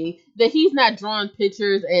telling me that he's not drawing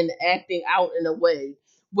pictures and acting out in a way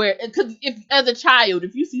where, because if as a child,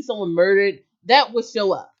 if you see someone murdered, that would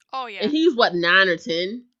show up. Oh And yeah. he's what, 9 or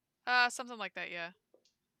 10? Something like that, yeah.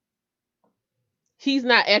 He's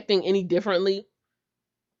not acting any differently.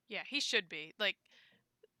 Yeah, he should be. Like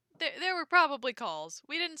there were probably calls.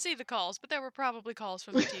 We didn't see the calls, but there were probably calls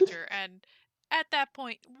from the teacher. And at that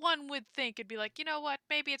point, one would think it'd be like, you know what?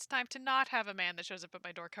 Maybe it's time to not have a man that shows up at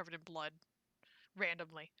my door covered in blood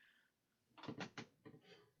randomly.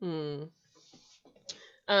 Hmm.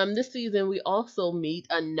 This season we also meet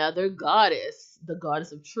another goddess, the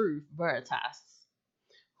goddess of truth, Veritas,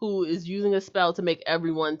 who is using a spell to make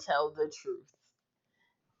everyone tell the truth.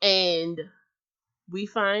 And we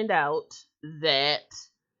find out that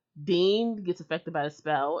Dean gets affected by the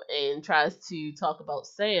spell and tries to talk about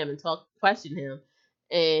Sam and question him,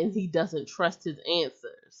 and he doesn't trust his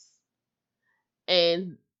answers.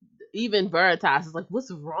 And even Veritas is like,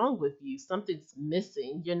 "What's wrong with you? Something's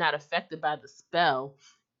missing. You're not affected by the spell."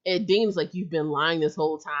 And Dean's like, "You've been lying this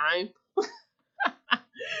whole time."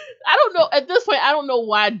 I don't know. At this point, I don't know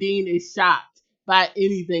why Dean is shocked by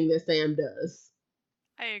anything that Sam does.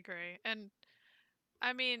 I agree. And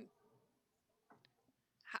I mean,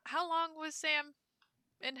 how long was Sam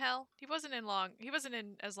in hell? He wasn't in long. He wasn't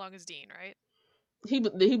in as long as Dean, right? He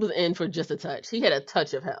was in for just a touch. He had a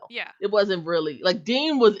touch of hell. Yeah. It wasn't really like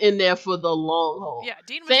Dean was in there for the long haul. Yeah,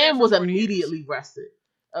 Dean was there Sam for was 40 years. immediately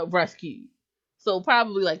rescued. So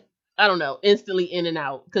probably like I don't know, instantly in and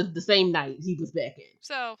out because the same night he was back in.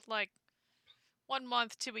 So, like, 1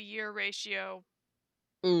 month to a year ratio.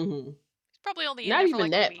 Mm-hmm. He's probably only in Not there for even like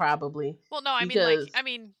a that, week. probably, Well, no, because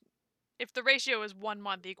if the ratio is 1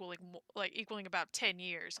 month equaling about 10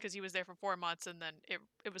 years, because he was there for 4 months and then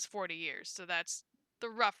it was 40 years, so that's the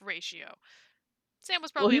rough ratio. Sam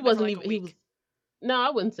was well, probably he in there for wasn't like a even. He was week. no, I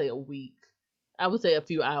wouldn't say a week. I would say a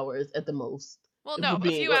few hours at the most. Well, If we're no, a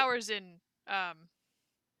being few hours in.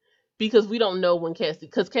 because we don't know when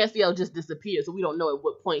because Castiel just disappeared, so we don't know at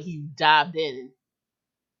what point he dived in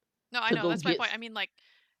No, I to know go that's my get. point. I mean, like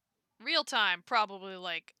real time, probably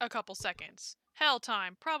like a couple seconds. Hell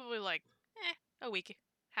time, probably like a week,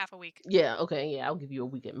 half a week. Yeah, okay, yeah, I'll give you a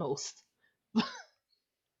week at most.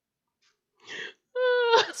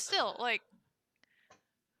 But still, like,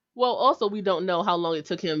 Well, also we don't know how long it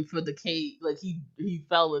took him for the cage. Like he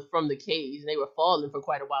fell from the cage, and they were falling for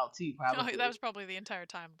quite a while too, that probably. was probably the entire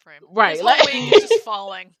time frame. His Right, whole like. week is just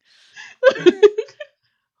falling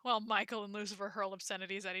while Michael and Lucifer hurl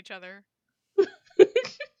obscenities at each other.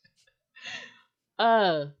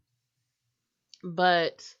 uh,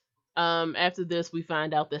 but after this we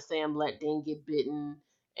find out that Sam let Dean get bitten,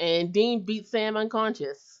 and Dean beats Sam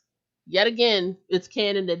unconscious. Yet again, it's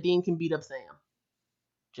canon that Dean can beat up Sam.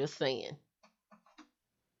 Just saying.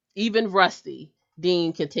 Even Rusty,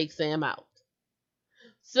 Dean can take Sam out.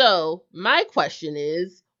 So my question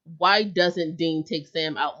is, why doesn't Dean take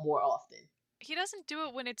Sam out more often? He doesn't do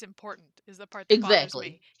it when it's important, is the part that bothers Exactly.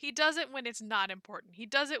 me. He does it when it's not important. He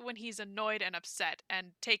does it when he's annoyed and upset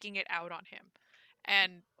and taking it out on him.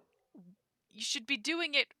 And you should be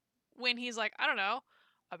doing it when he's like, I don't know,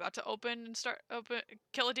 about to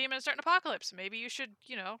kill a demon and start an apocalypse. Maybe you should,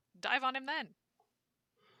 dive on him then.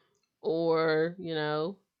 Or,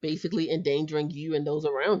 basically endangering you and those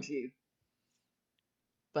around you.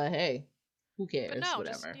 But hey, who But cares? no,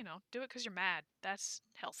 just, Whatever. do it because you're mad. That's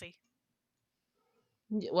healthy.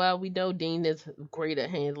 Well, we know Dean is great at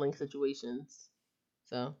handling situations.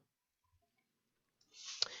 So,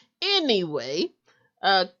 anyway,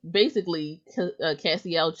 basically,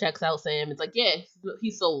 Cassiel checks out Sam. It's like, yeah,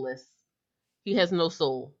 he's soulless. He has no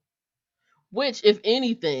soul. Which, if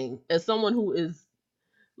anything, as someone who is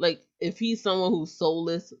like, if he's someone who's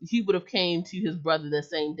soulless, he would have came to his brother the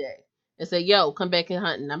same day and said, "Yo, come back and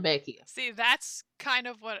hunting. I'm back here." See, that's kind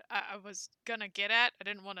of what I was gonna get at. I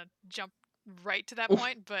didn't want to jump right to that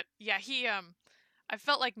point, but yeah, I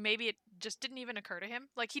felt like maybe it just didn't even occur to him.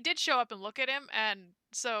 Like, he did show up and look at him, and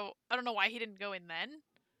so I don't know why he didn't go in then,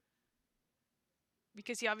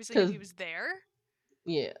 because he obviously knew Because he was there.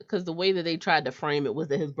 yeah, because the way that they tried to frame it was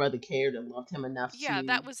that his brother cared and loved him enough Yeah, to.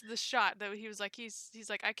 that was the shot that he was like, he's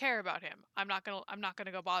like, I care about him. I'm not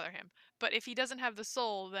gonna go bother him. But if he doesn't have the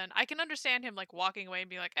soul, then I can understand him like walking away and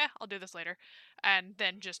being like, I'll do this later, and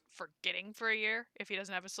then just forgetting for a year if he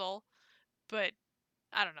doesn't have a soul. But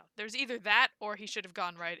I don't know. There's either that or he should have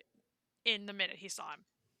gone right in the minute he saw him.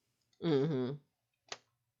 Hmm.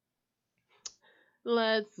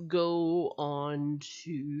 Let's go on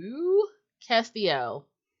to Castiel,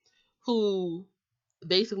 who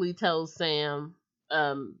basically tells Sam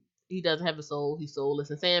he doesn't have a soul, he's soulless,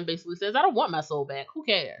 and Sam basically says, "I don't want my soul back. Who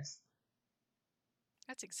cares?"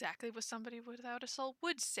 That's exactly what somebody without a soul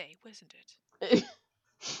would say, wasn't it?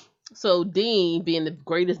 So Dean, being the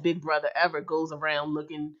greatest big brother ever, goes around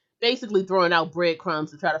looking, basically throwing out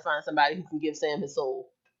breadcrumbs to try to find somebody who can give Sam his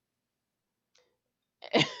soul.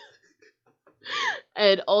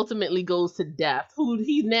 And ultimately goes to Death, who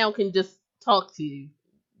he now can just talk to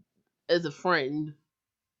as a friend,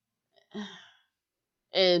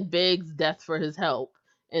 and begs Death for his help.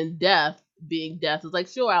 And Death, being Death, is like,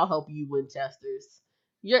 "Sure, I'll help you, Winchesters.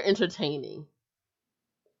 You're entertaining."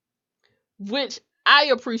 Which I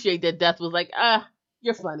appreciate that Death was like,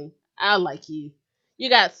 "You're funny. I like you. You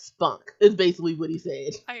got spunk," is basically what he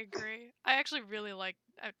said. I agree. I actually really like,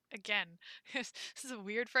 again, this is a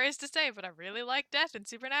weird phrase to say, but I really like Death in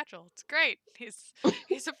Supernatural. It's great.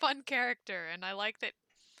 He's a fun character, and I like that.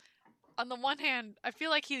 On the one hand, I feel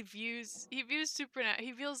like he views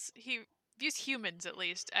humans, at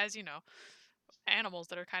least, as animals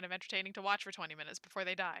that are kind of entertaining to watch for 20 minutes before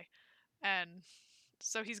they die. And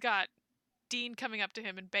so he's got Dean coming up to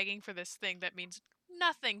him and begging for this thing that means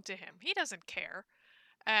nothing to him. He doesn't care.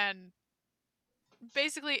 And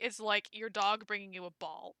basically, it's like your dog bringing you a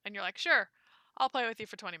ball, and you're like, sure, I'll play with you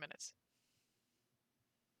for 20 minutes.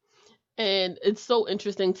 And it's so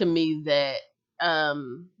interesting to me that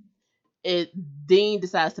um it Dean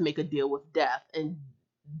decides to make a deal with Death, and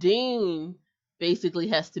Dean basically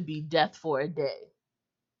has to be Death for a day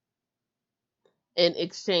in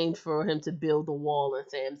exchange for him to build a wall in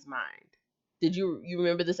Sam's mind. Did you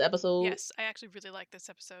remember this episode? Yes, I actually really like this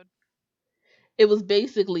episode. It was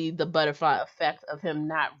basically the butterfly effect of him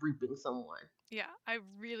not reaping someone. Yeah, I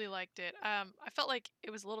really liked it. I felt like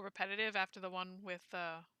it was a little repetitive after the one with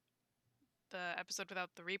the episode without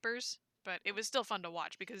the Reapers, but it was still fun to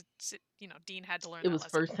watch because Dean had to learn It that was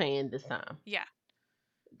lesson. firsthand this time. Yeah.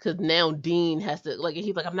 Because now Dean has to, like,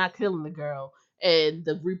 he's like, I'm not killing the girl. And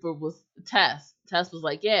the Reaper was Tess. Tess was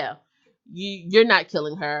like, yeah, you're not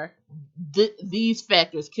killing her. These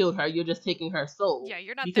factors killed her. You're just taking her soul. Yeah,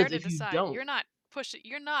 you're not there Because to if you decide. don't, You're not pushing.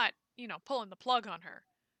 You're not, pulling the plug on her.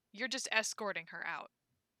 You're just escorting her out.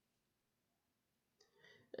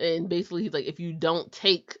 and basically he's like, if you don't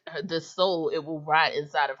take the soul, it will rot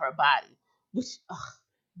inside of her body, which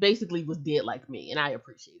basically was dead like me, and I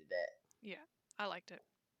appreciated that. Yeah, I liked it.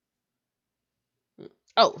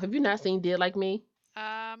 Oh, have you not seen Dead Like Me?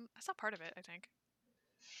 That's not part of it, I think.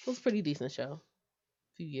 It was a pretty decent show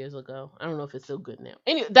a few years ago. I don't know if it's still good now.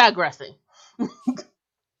 Anyway, digressing.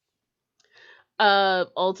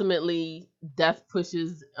 Ultimately, Death puts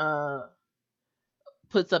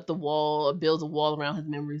up the wall, builds a wall around his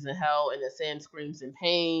memories in hell, and then Sam screams in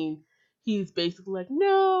pain. He's basically like,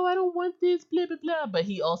 no, I don't want this, blah blah blah. But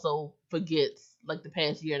he also forgets like the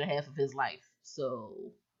past year and a half of his life.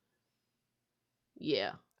 So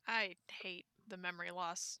yeah. I hate the memory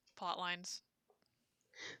loss plot lines.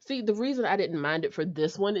 See, the reason I didn't mind it for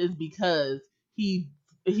this one is because he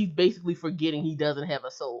he's basically forgetting he doesn't have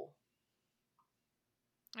a soul.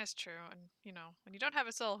 That's true, and when you don't have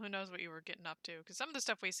a soul, who knows what you were getting up to? Because some of the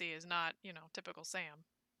stuff we see is not, typical Sam.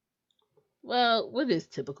 Well, what is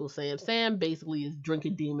typical Sam? Sam basically is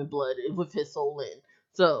drinking demon blood with his soul in.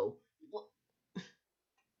 So,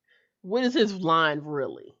 what is his line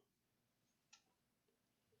really?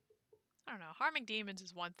 I don't know. Harming demons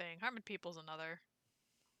is one thing. Harming people's another.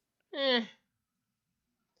 Eh,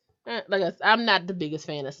 like I'm not the biggest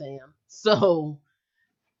fan of Sam, so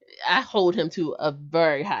I hold him to a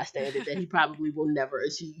very high standard that he probably will never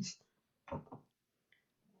achieve.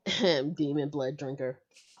 Demon blood drinker.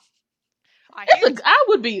 I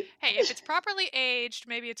would be. Hey, if it's properly aged,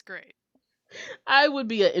 maybe it's great. I would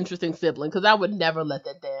be an interesting sibling because I would never let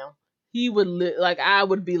that down. He would like I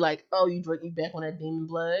would be like, oh, you drinking back on that demon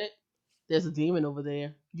blood? There's a demon over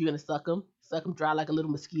there. You gonna suck him dry like a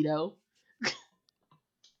little mosquito.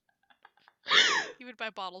 You would buy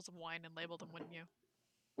bottles of wine and label them, wouldn't you?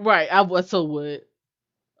 Right, I would so would.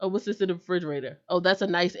 Oh, what's this in the refrigerator? Oh, that's a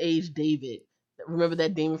nice aged David. Remember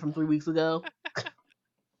that demon from 3 weeks ago?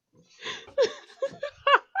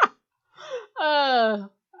 uh,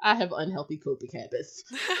 I have unhealthy coping habits.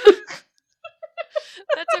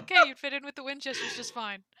 That's okay. You'd fit in with the Winchesters just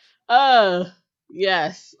fine.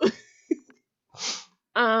 Yes.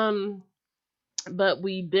 um, but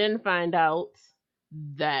we then find out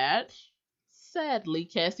that sadly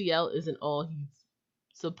Castiel isn't all he's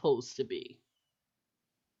supposed to be.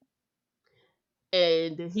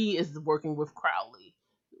 And he is working with Crowley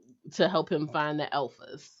to help him find the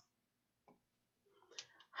alphas.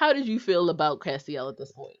 How did you feel about Castiel at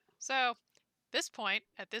this point? So, at this point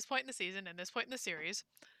in the season, and this point in the series,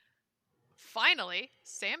 finally,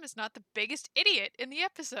 Sam is not the biggest idiot in the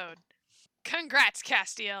episode. Congrats,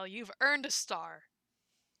 Castiel. You've earned a star.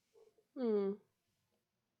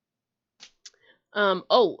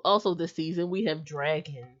 Oh, also this season we have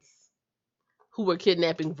dragons who were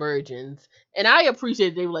kidnapping virgins. And I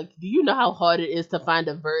appreciate they were like, do you know how hard it is to find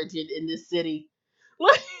a virgin in this city?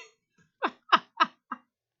 Like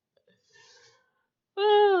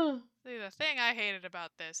See, the thing I hated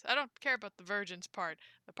about this, I don't care about the virgins part.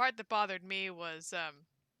 The part that bothered me was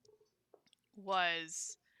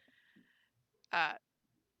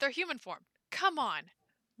they're human formed. Come on.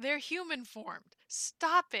 They're human formed.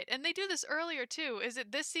 Stop it. And they do this earlier too. Is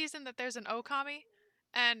it this season that there's an Okami?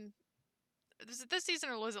 And was it this season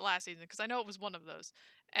or was it last season? Because I know it was one of those.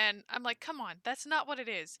 And I'm like, come on, that's not what it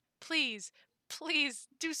is. Please, please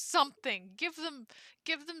do something. Give them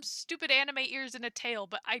stupid anime ears and a tail,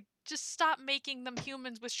 but I just stop making them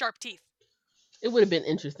humans with sharp teeth. it would have been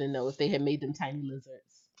interesting though if they had made them tiny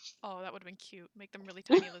lizards. Oh, that would have been cute. Make them really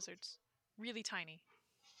tiny lizards. Really tiny.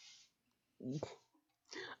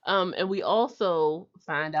 And we also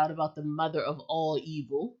find out about the mother of all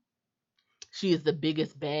evil. She is the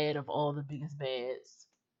biggest bad of all the biggest bads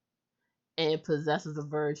and possesses a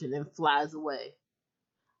virgin and flies away.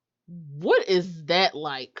 What is that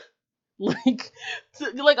like? Like,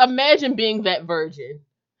 like imagine being that virgin.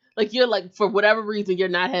 Like you're like for whatever reason you're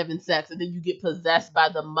not having sex and then you get possessed by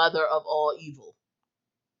the mother of all evil.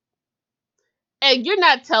 And you're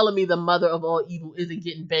not telling me the mother of all evil isn't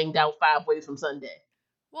getting banged out 5 ways from Sunday.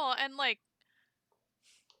 Well, and like,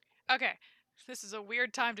 okay, this is a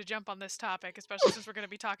weird time to jump on this topic, especially since we're going to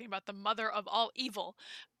be talking about the mother of all evil.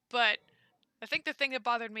 But I think the thing that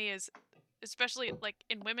bothered me is, especially like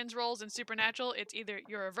in women's roles in Supernatural, it's either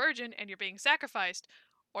you're a virgin and you're being sacrificed,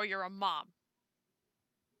 or you're a mom.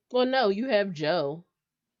 Well, no, you have Joe.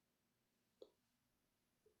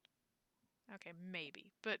 Okay,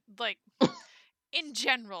 maybe. But like in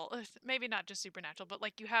general, maybe not just Supernatural, but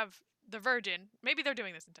like you have the virgin. Maybe they're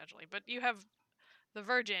doing this intentionally, but you have the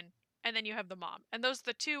virgin and then you have the mom. And those are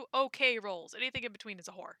the two okay roles. Anything in between is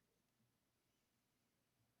a whore.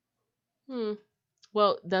 Hmm.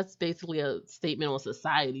 Well, that's basically a statement on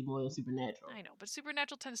society more than Supernatural. I know, but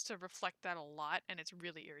Supernatural tends to reflect that a lot and it's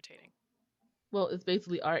really irritating. Well, it's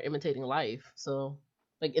basically art imitating life. So,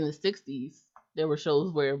 like in the 60s, there were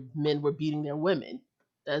shows where men were beating their women.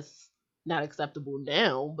 That's not acceptable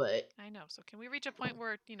now, but I know. So can we reach a point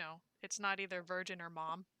where, it's not either virgin or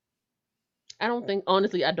mom? I don't think,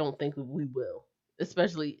 honestly, I don't think we will,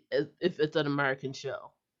 especially if it's an American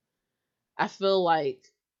show. I feel like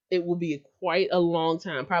it will be quite a long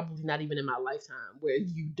time, probably not even in my lifetime, where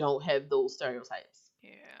you don't have those stereotypes.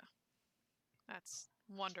 Yeah. That's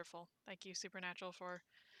wonderful. Thank you, Supernatural, for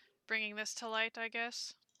bringing this to light, I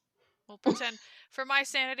guess. We'll pretend, for my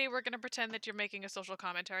sanity, we're going to pretend that you're making a social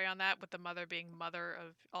commentary on that, with the mother being mother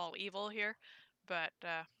of all evil here. But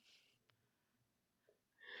I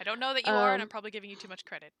don't know that you are, and I'm Um, probably giving you too much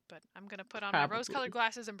credit. But I'm going to put on my rose colored Probably,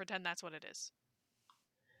 glasses and pretend that's what it is.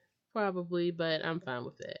 probably, but I'm fine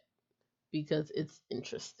with that because it's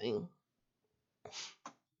interesting.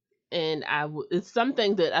 And it's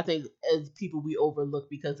something that I think as people we overlook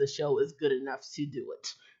because the show is good enough to do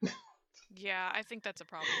it. Yeah, I think that's a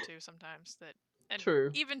problem too sometimes. And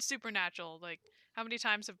True. even Supernatural, like, how many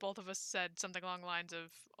times have both of us said something along the lines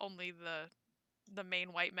of only the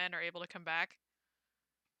main white men are able to come back?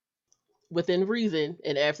 Within reason,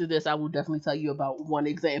 and after this, I will definitely tell you about one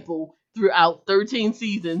example throughout 13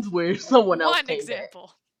 seasons where someone else One came back.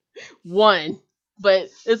 example. One, but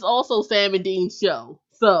it's also Sam and Dean's show,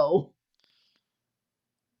 so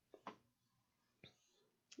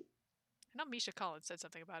I know Misha Collins said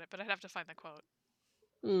something about it, but I'd have to find the quote.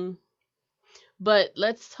 mm. But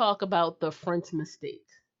let's talk about the French Mistake,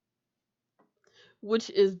 which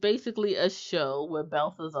is basically a show where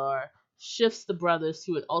Balthazar shifts the brothers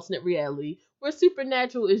to an alternate reality where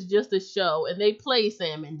Supernatural is just a show and they play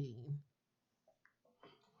Sam and Dean.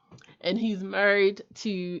 And he's married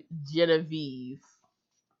to Genevieve,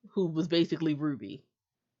 who was basically Ruby,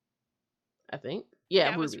 I think. Yeah,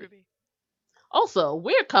 Yeah, it was Ruby. Ruby. Also,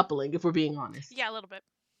 we're coupling if we're being honest. Yeah, a little bit.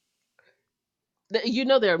 You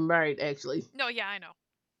know they're married actually, No, yeah, I know.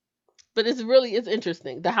 but it's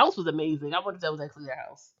interesting. The house was amazing. I wonder if that was actually their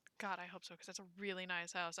house. God, I hope so, because that's a really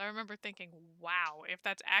nice house. I remember thinking, wow, if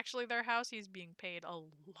that's actually their house, he's being paid a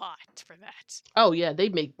lot for that. Oh yeah, they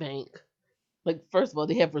make bank. Like first of all,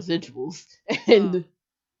 they have residuals, Oh, and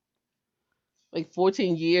like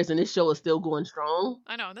 14 years, and this show is still going strong.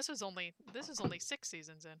 I know. And this is only 6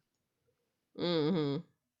 seasons in. Hmm.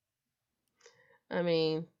 I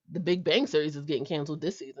mean, the Big Bang series is getting canceled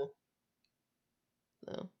this season.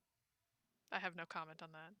 So. I have no comment on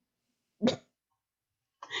that.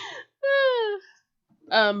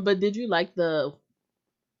 But did you like the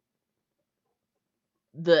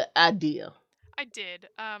idea? I did.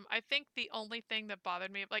 I think the only thing that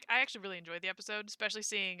bothered me, like, I actually really enjoyed the episode, especially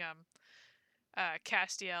seeing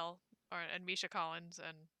Castiel and Misha Collins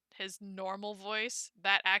and his normal voice.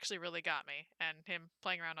 That actually really got me, and him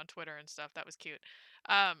playing around on Twitter and stuff. That was cute.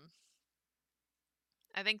 Um,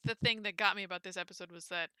 I think the thing that got me about this episode was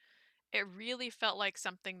that it really felt like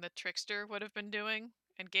something the Trickster would have been doing,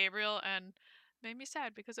 and Gabriel, and made me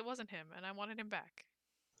sad because it wasn't him, and I wanted him back.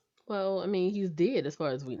 Well, I mean, he's dead as far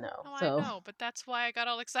as we know. Oh, I So, know, but that's why I got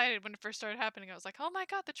all excited when it first started happening. I was like, "Oh my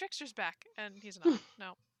god, the Trickster's back!" And he's not.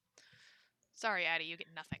 No, sorry, Addie, you get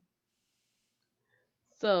nothing.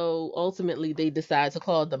 so ultimately, they decide to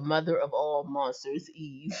call the mother of all monsters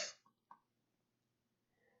Eve.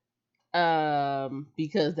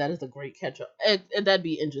 Because that is a great catch up. And that'd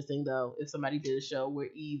be interesting though if somebody did a show where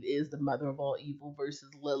Eve is the mother of all evil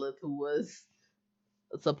versus Lilith, who was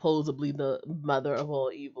supposedly the mother of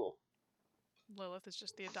all evil. Lilith is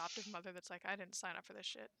just the adoptive mother that's like, I didn't sign up for this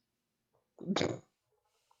shit.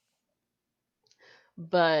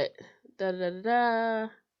 But da da da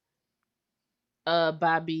da.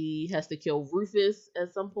 Bobby has to kill Rufus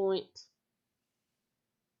at some point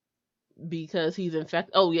because he's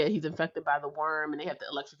infected. Oh yeah, he's infected by the worm, and they have to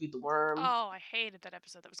electrocute the worm. Oh, I hated that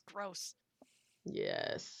episode. That was gross.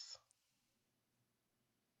 Yes.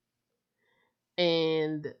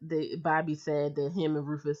 And Bobby said that him and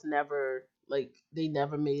Rufus never, like, they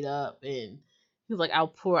never made up, and He's like, I'll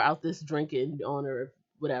pour out this drink in honor of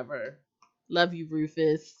whatever. Love you,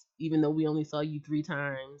 Rufus, even though we only saw you 3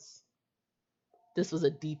 times. This was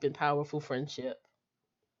a deep and powerful friendship.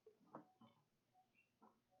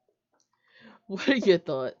 What are your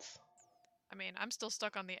thoughts? I mean, I'm still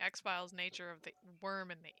stuck on the X Files nature of the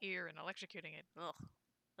worm in the ear and electrocuting it. Ugh,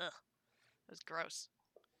 ugh, it was gross.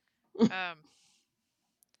 Um, I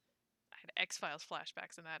had X Files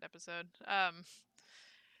flashbacks in that episode.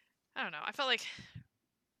 I don't know. I felt like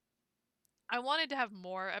I wanted to have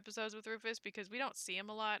more episodes with Rufus because we don't see him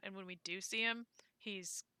a lot, and when we do see him,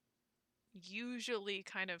 he's usually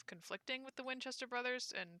kind of conflicting with the Winchester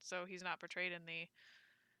brothers, and so he's not portrayed in the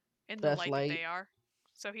Best light that light. they are.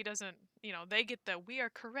 So he doesn't, they get the we are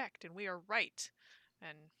correct and we are right,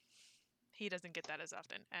 and he doesn't get that as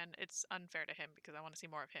often, and it's unfair to him because I want to see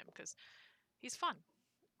more of him because he's fun.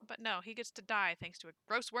 But no, he gets to die thanks to a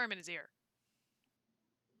gross worm in his ear.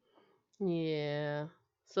 Yeah.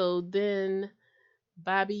 So then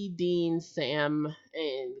Bobby, Dean, Sam,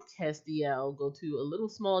 and Castiel go to a little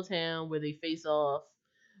small town where they face off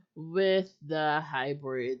with the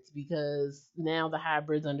hybrids because now the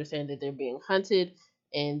hybrids understand that they're being hunted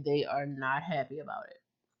and they are not happy about it.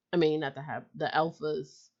 I mean, not the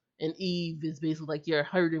alphas, and Eve is basically like, "You're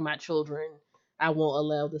hurting my children. I won't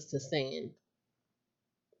allow this to stand."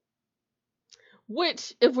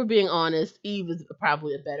 Which, if we're being honest, Eve is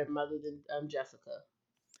probably a better mother than Jessica.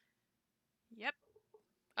 Yep.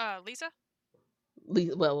 Lisa?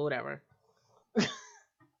 Well, whatever.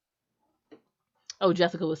 Oh,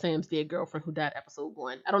 Jessica was Sam's dead girlfriend who died episode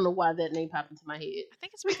 1. I don't know why that name popped into my head. I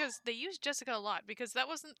think it's because they used Jessica a lot because that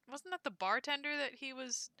wasn't that the bartender that he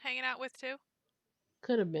was hanging out with too?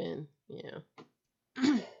 Could have been,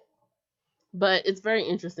 yeah. But it's very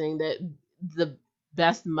interesting that the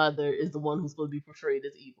best mother is the one who's supposed to be portrayed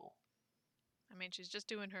as evil. I mean, she's just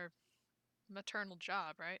doing her maternal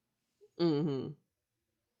job, right? Hmm.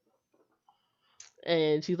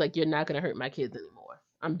 And she's like, "You're not gonna hurt my kids anymore.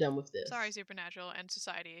 I'm done with Sorry, this." Supernatural and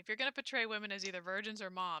society. If you're gonna portray women as either virgins or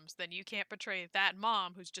moms, then you can't portray that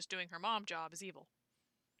mom who's just doing her mom job as evil.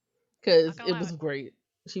 Not Because gonna it allow was it. great.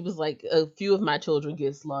 She was like, "A few of my children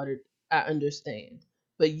get slaughtered. I understand,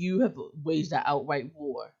 but you have waged an outright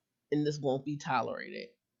war, and this won't be tolerated."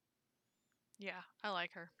 Yeah, I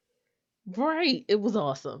like her. Right? It was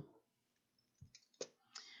awesome.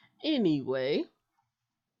 Anyway,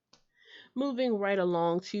 moving right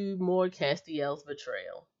along to more Castiel's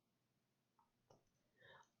betrayal.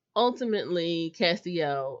 Ultimately,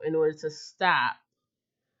 Castiel, in order to stop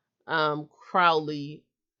Crowley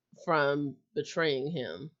from betraying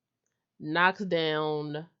him, knocks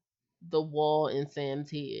down the wall in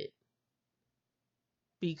Sam's head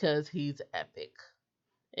because he's epic.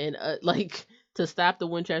 And like, to stop the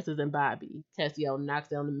Winchesters and Bobby, Castiel knocks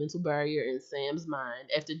down the mental barrier in Sam's mind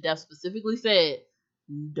after Death specifically said,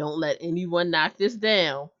 "Don't let anyone knock this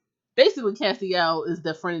down." Basically, Castiel is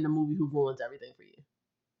the friend in the movie who ruins everything for you.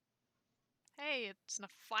 Hey, it's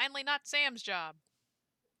finally not Sam's job.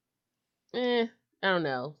 I don't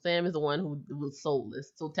know. Sam is the one who was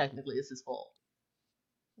soulless, so technically it's his fault.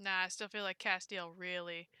 Nah, I still feel like Castiel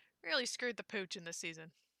really screwed the pooch in this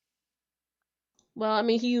season. Well, I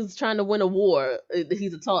mean, he's trying to win a war.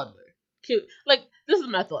 He's a toddler. Like, this is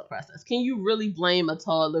my thought process. Can you really blame a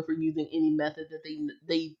toddler for using any method that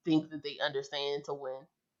they think that they understand to win?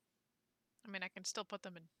 I mean, I can still put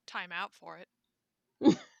them in timeout for it.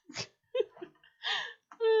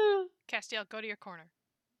 Castiel, go to your corner.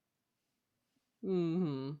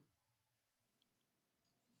 Hmm.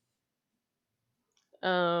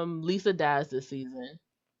 Lisa dies this season.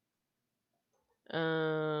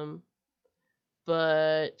 Um,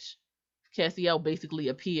 but Castiel basically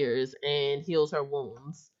appears and heals her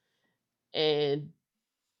wounds, and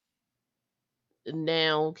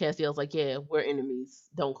now Castiel's like, "Yeah, we're enemies.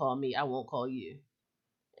 Don't call me. I won't call you."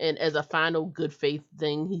 And as a final good faith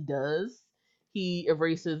thing he does, he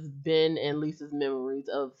erases Ben and Lisa's memories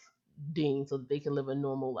of Dean so that they can live a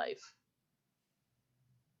normal life.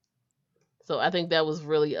 So I think that was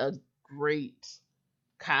really a great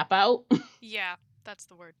cop out Yeah, that's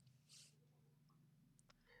the word.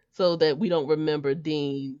 so that we don't remember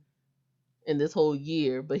Dean in this whole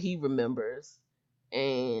year, but he remembers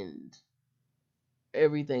and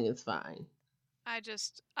everything is fine.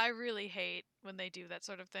 I really hate when they do that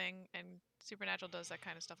sort of thing, and Supernatural does that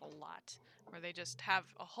kind of stuff a lot, where they just have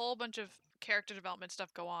a whole bunch of character development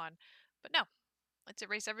stuff go on. But no, let's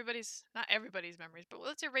erase not everybody's memories, but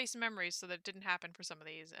let's erase memories so that it didn't happen for some of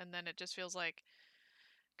these, and then it just feels like,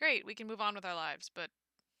 great, we can move on with our lives. But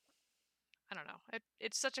I don't know.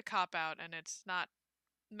 It's such a cop out, and it's not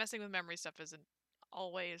messing with memory stuff isn't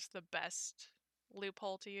always the best,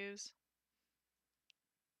 loophole to use.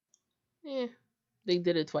 Yeah, they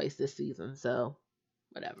did it twice this season, so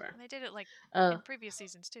whatever. And they did it like Uh, in previous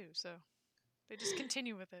seasons too, so they just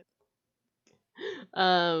continue with it.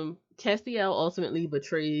 Castiel ultimately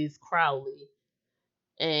betrays Crowley,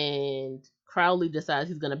 and Crowley decides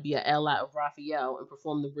he's going to be an ally of Raphael and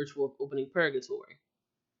perform the ritual of opening purgatory.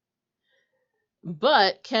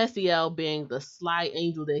 But Castiel, being the sly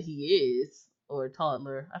angel that he is, or a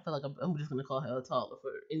toddler, I feel like I'm just going to call her a toddler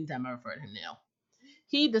for anytime I refer to him now.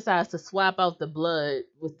 He decides to swap out the blood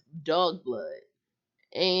with dog blood,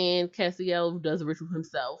 and Castiel does the ritual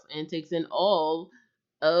himself and takes in all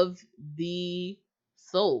of the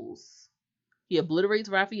souls. He obliterates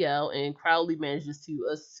Raphael, and Crowley manages to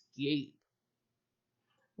escape.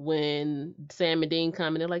 When Sam and Dean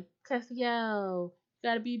come and they're like, Castiel, you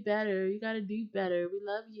gotta be better. You gotta do better. We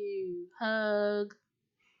love you. Hug.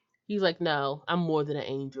 He's like, no, I'm more than an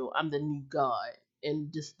angel. I'm the new god.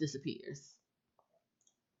 And just disappears.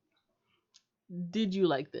 Did you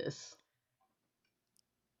like this?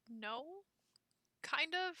 No,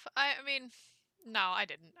 kind of. I mean, no, I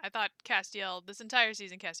didn't. I thought Castiel, this entire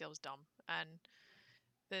season, Castiel was dumb, and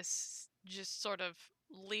this just sort of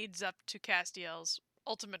leads up to Castiel's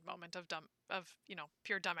ultimate moment of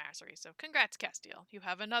pure dumbassery. So congrats, Castiel. You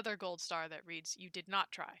have another gold star that reads, "You did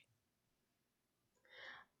not try."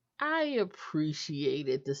 I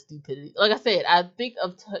appreciated the stupidity. Like I said, I think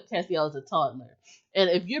of Castiel as a toddler. And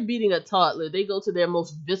if you're beating a toddler, they go to their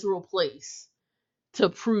most visceral place to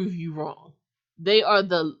prove you wrong. They are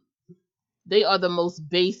the they are the most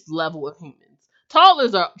base level of humans.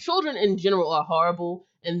 Toddlers are children in general are horrible,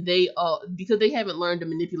 and they are because they haven't learned the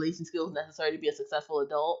manipulation skills necessary to be a successful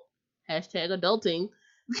adult. Hashtag adulting.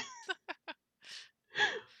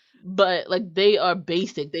 But like they are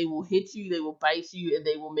basic. They will hit you, they will bite you, and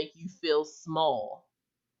they will make you feel small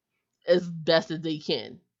as best as they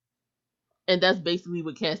can. And that's basically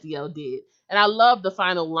what Castiel did. And I love the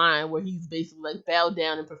final line where he's basically like, bow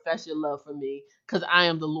down and profess your love for me, because I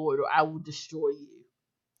am the Lord, or I will destroy you.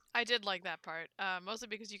 I did like that part, mostly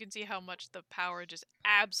because you can see how much the power just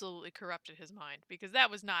absolutely corrupted his mind, because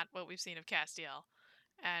that was not what we've seen of Castiel.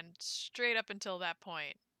 And straight up until that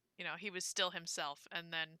point, he was still himself,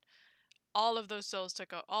 and then all of those souls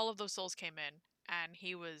came in, and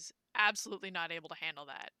he was absolutely not able to handle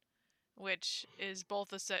that, which is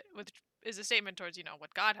both which is a statement towards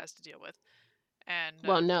what God has to deal with, and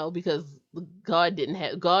Well, no, because God didn't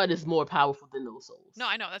have. God is more powerful than those no,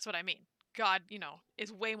 souls. I know that's what I mean. God,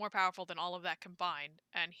 is way more powerful than all of that combined,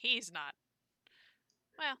 and he's not.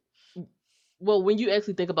 Well, Well, when you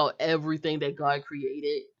actually think about everything that God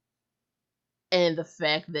created and the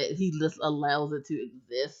fact that He just allows it to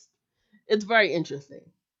exist, it's very interesting.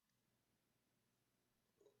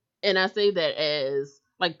 And I say that as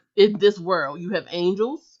like in this world, you have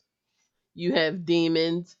angels, you have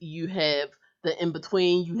demons, you have the in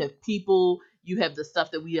between, you have people, you have the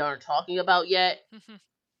stuff that we aren't talking about yet.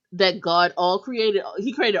 That God all created.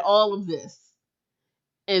 He created all of this,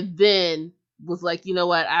 and then was like, you know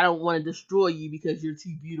what? I don't want to destroy you because you're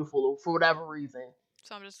too beautiful, or for whatever reason.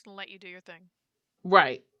 so I'm just gonna let you do your thing.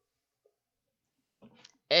 Right.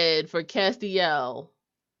 And for Castiel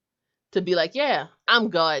to be like, yeah, I'm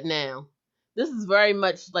God now. This is very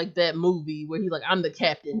much like that movie where he's like, I'm the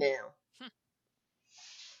captain now.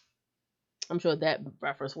 I'm sure that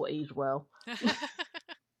reference will age well.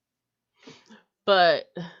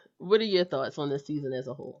 But what are your thoughts on this season as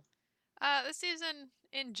a whole? This season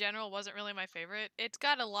in general wasn't really my favorite. It's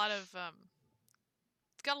got a lot of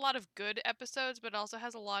good episodes, but it also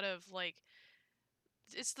has a lot of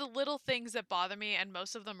it's the little things that bother me, and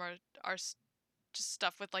most of them are just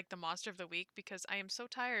stuff with like the monster of the week, because I am so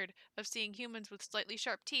tired of seeing humans with slightly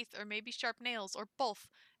sharp teeth or maybe sharp nails or both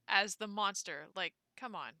as the monster. Like,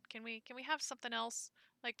 come on, can we have something else?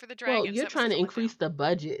 Like for the Well, dragons, you're that was trying such to a increase letdown. the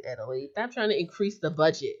budget, Italy. Stop trying to increase the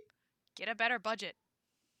budget. Get a better budget.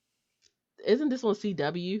 Isn't this on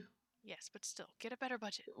CW? Yes, but still, get a better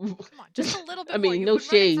budget. Come on, just a little I bit more. mean, no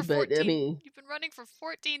shade, but I mean, You've been running for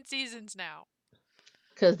 14 seasons now.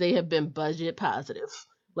 because they have been budget positive.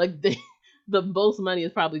 Like they, the most money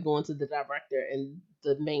is probably going to the director and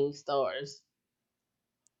the main stars.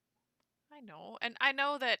 I know. And I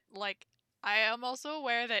know that I am also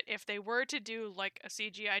aware that if they were to do like a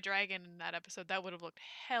CGI dragon in that episode, that would have looked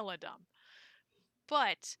hella dumb.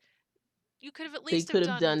 But you could have at They least have could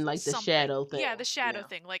have done done like the something. shadow Yeah, thing. the shadow Yeah.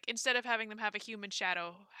 thing. Like instead of having them have a human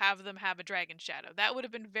shadow, have them have a dragon shadow. That would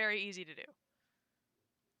have been very easy to do.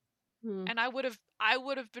 Hmm. And I would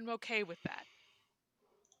have been okay with that.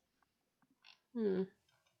 Hmm.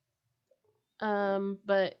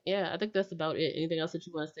 But yeah, I think that's about it. Anything else that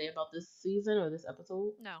you want to say about this season or this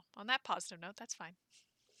episode? No, on that positive note, that's fine.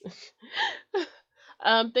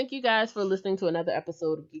 Thank you guys for listening to another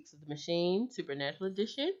episode of Geeks of the Machine Supernatural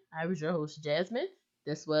Edition. I was your host, Jasmine.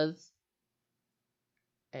 This was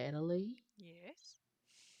Adelaide. Yes.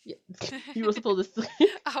 Yeah, you were supposed to.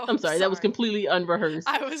 Oh, I'm I'm sorry, that was sorry. completely unrehearsed.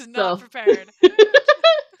 I was not So, prepared.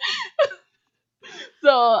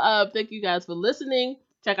 thank you guys for listening.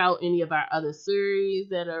 Check out any of our other series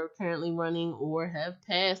that are currently running or have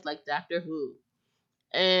passed, like Doctor Who.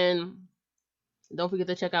 And don't forget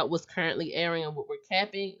to check out what's currently airing and what we're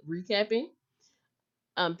recapping.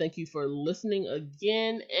 Thank you for listening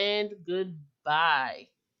again, and goodbye.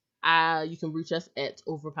 You can reach us at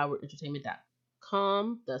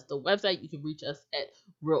overpoweredentertainment.com. That's the website. You can reach us at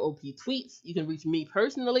Real OP Tweets. You can reach me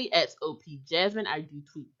personally at OP Jasmine. I do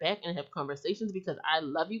tweet back and have conversations because I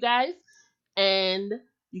love you guys. And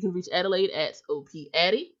you can reach Adelaide at OP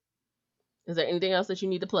Addy. Is there anything else that you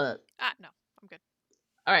need to plug? No, I'm good.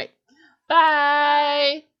 All right.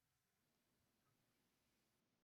 Bye. Bye.